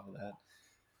Gump off of that,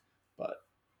 but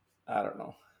I don't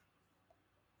know.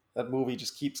 That movie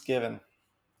just keeps giving.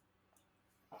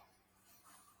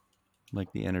 Like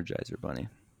the Energizer Bunny.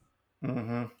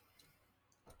 Mm-hmm.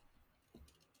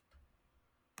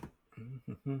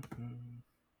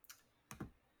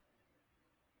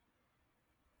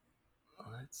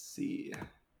 Let's see.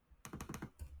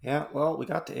 Yeah, well, we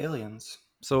got to aliens.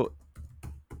 So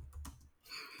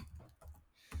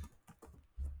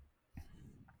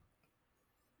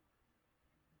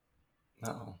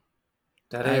Uh-oh.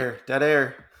 Dead I air. Dead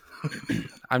air.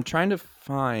 I'm trying to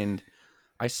find.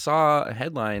 I saw a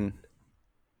headline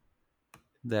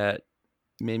that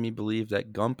made me believe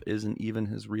that Gump isn't even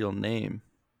his real name.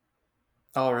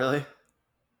 Oh, really?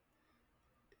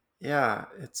 Yeah,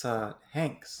 it's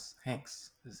Hanks.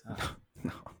 Hanks is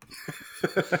No.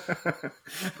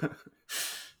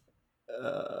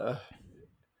 uh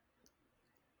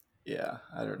yeah,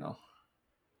 I don't know.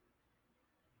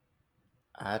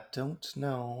 I don't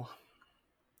know.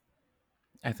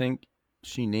 I think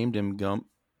she named him Gump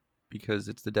because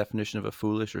it's the definition of a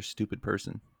foolish or stupid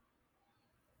person.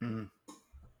 Mm.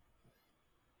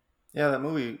 Yeah, that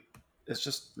movie is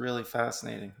just really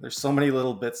fascinating. There's so many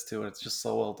little bits to it. It's just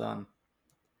so well done.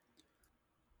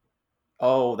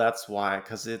 Oh, that's why,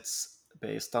 because it's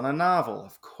based on a novel,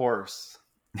 of course.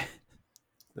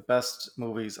 The best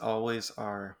movies always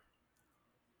are.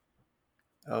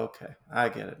 Okay, I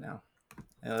get it now.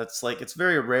 And it's like it's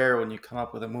very rare when you come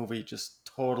up with a movie just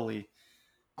totally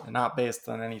not based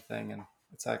on anything and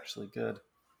it's actually good.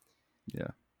 Yeah.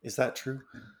 Is that true?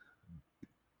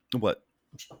 What?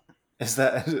 Is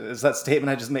that statement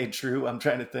I just made true? I'm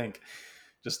trying to think.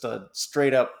 Just a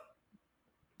straight up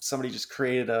somebody just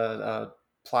created a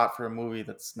plot for a movie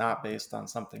that's not based on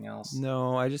something else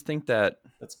No, I just think that.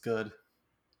 that's good.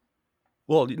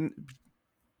 Well,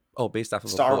 based off of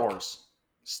a Star book. Wars.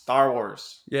 Star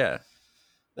Wars. Yeah.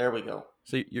 There we go.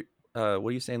 So you're. What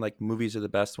are you saying? Like movies are the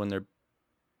best when they're.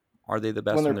 Are they the When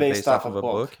best they're when they're based based off off a of a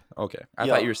book. book? Okay, I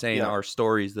thought you Yep. were saying Yep. are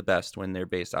stories the best when they're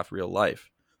based off real life.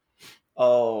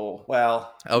 Oh,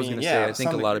 well, I I was mean, gonna say yeah, I to think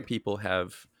a some lot of degree. people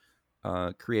have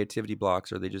creativity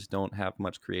blocks, or they just don't have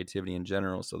much creativity in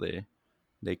general, so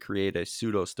they create a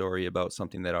pseudo story about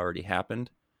something that already happened.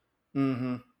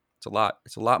 Mm-hmm.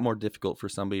 It's a lot more difficult for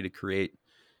somebody to create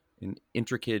an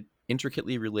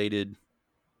intricately related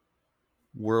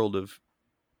world of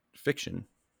fiction.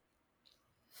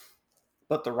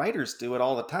 But the writers do it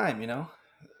all the time, you know.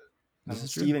 I This mean,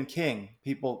 is true. Stephen King,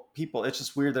 people. It's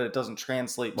just weird that it doesn't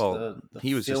translate to Well, the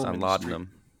he was just film on industry.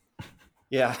 laudanum.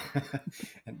 Yeah,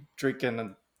 and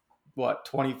drinking what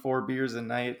 24 beers a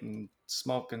night and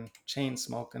smoking, chain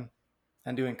smoking,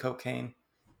 and doing cocaine.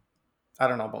 I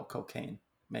don't know about cocaine,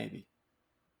 maybe,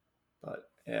 but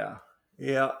yeah,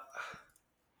 yeah.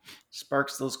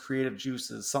 Sparks those creative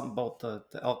juices. Something about the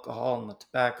alcohol and the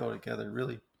tobacco together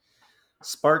really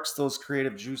sparks those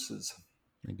creative juices.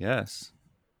 I guess.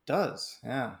 Does,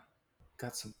 yeah.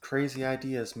 Got some crazy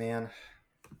ideas, man.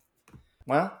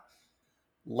 Well,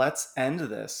 let's end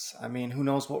this. I mean, who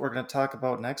knows what we're going to talk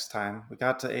about next time? We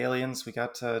got to aliens, we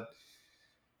got to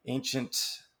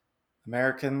ancient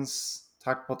Americans,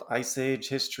 talked about the Ice Age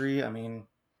history. I mean,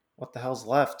 what the hell's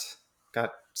left?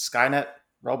 Got Skynet,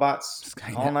 robots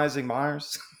Skynet. colonizing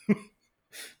Mars,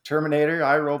 Terminator,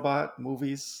 iRobot,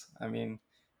 movies. I mean,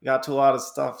 we got to a lot of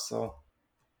stuff. So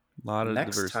A lot of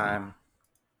next diversity. time,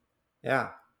 yeah,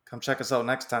 come check us out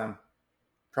next time.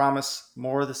 Promise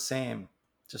more of the same,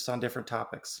 just on different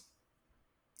topics.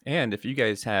 And if you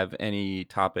guys have any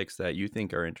topics that you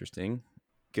think are interesting,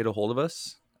 get a hold of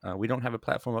us. We don't have a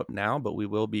platform up now, but we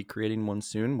will be creating one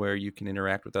soon where you can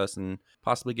interact with us and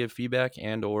possibly give feedback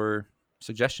and or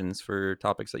suggestions for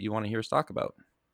topics that you want to hear us talk about.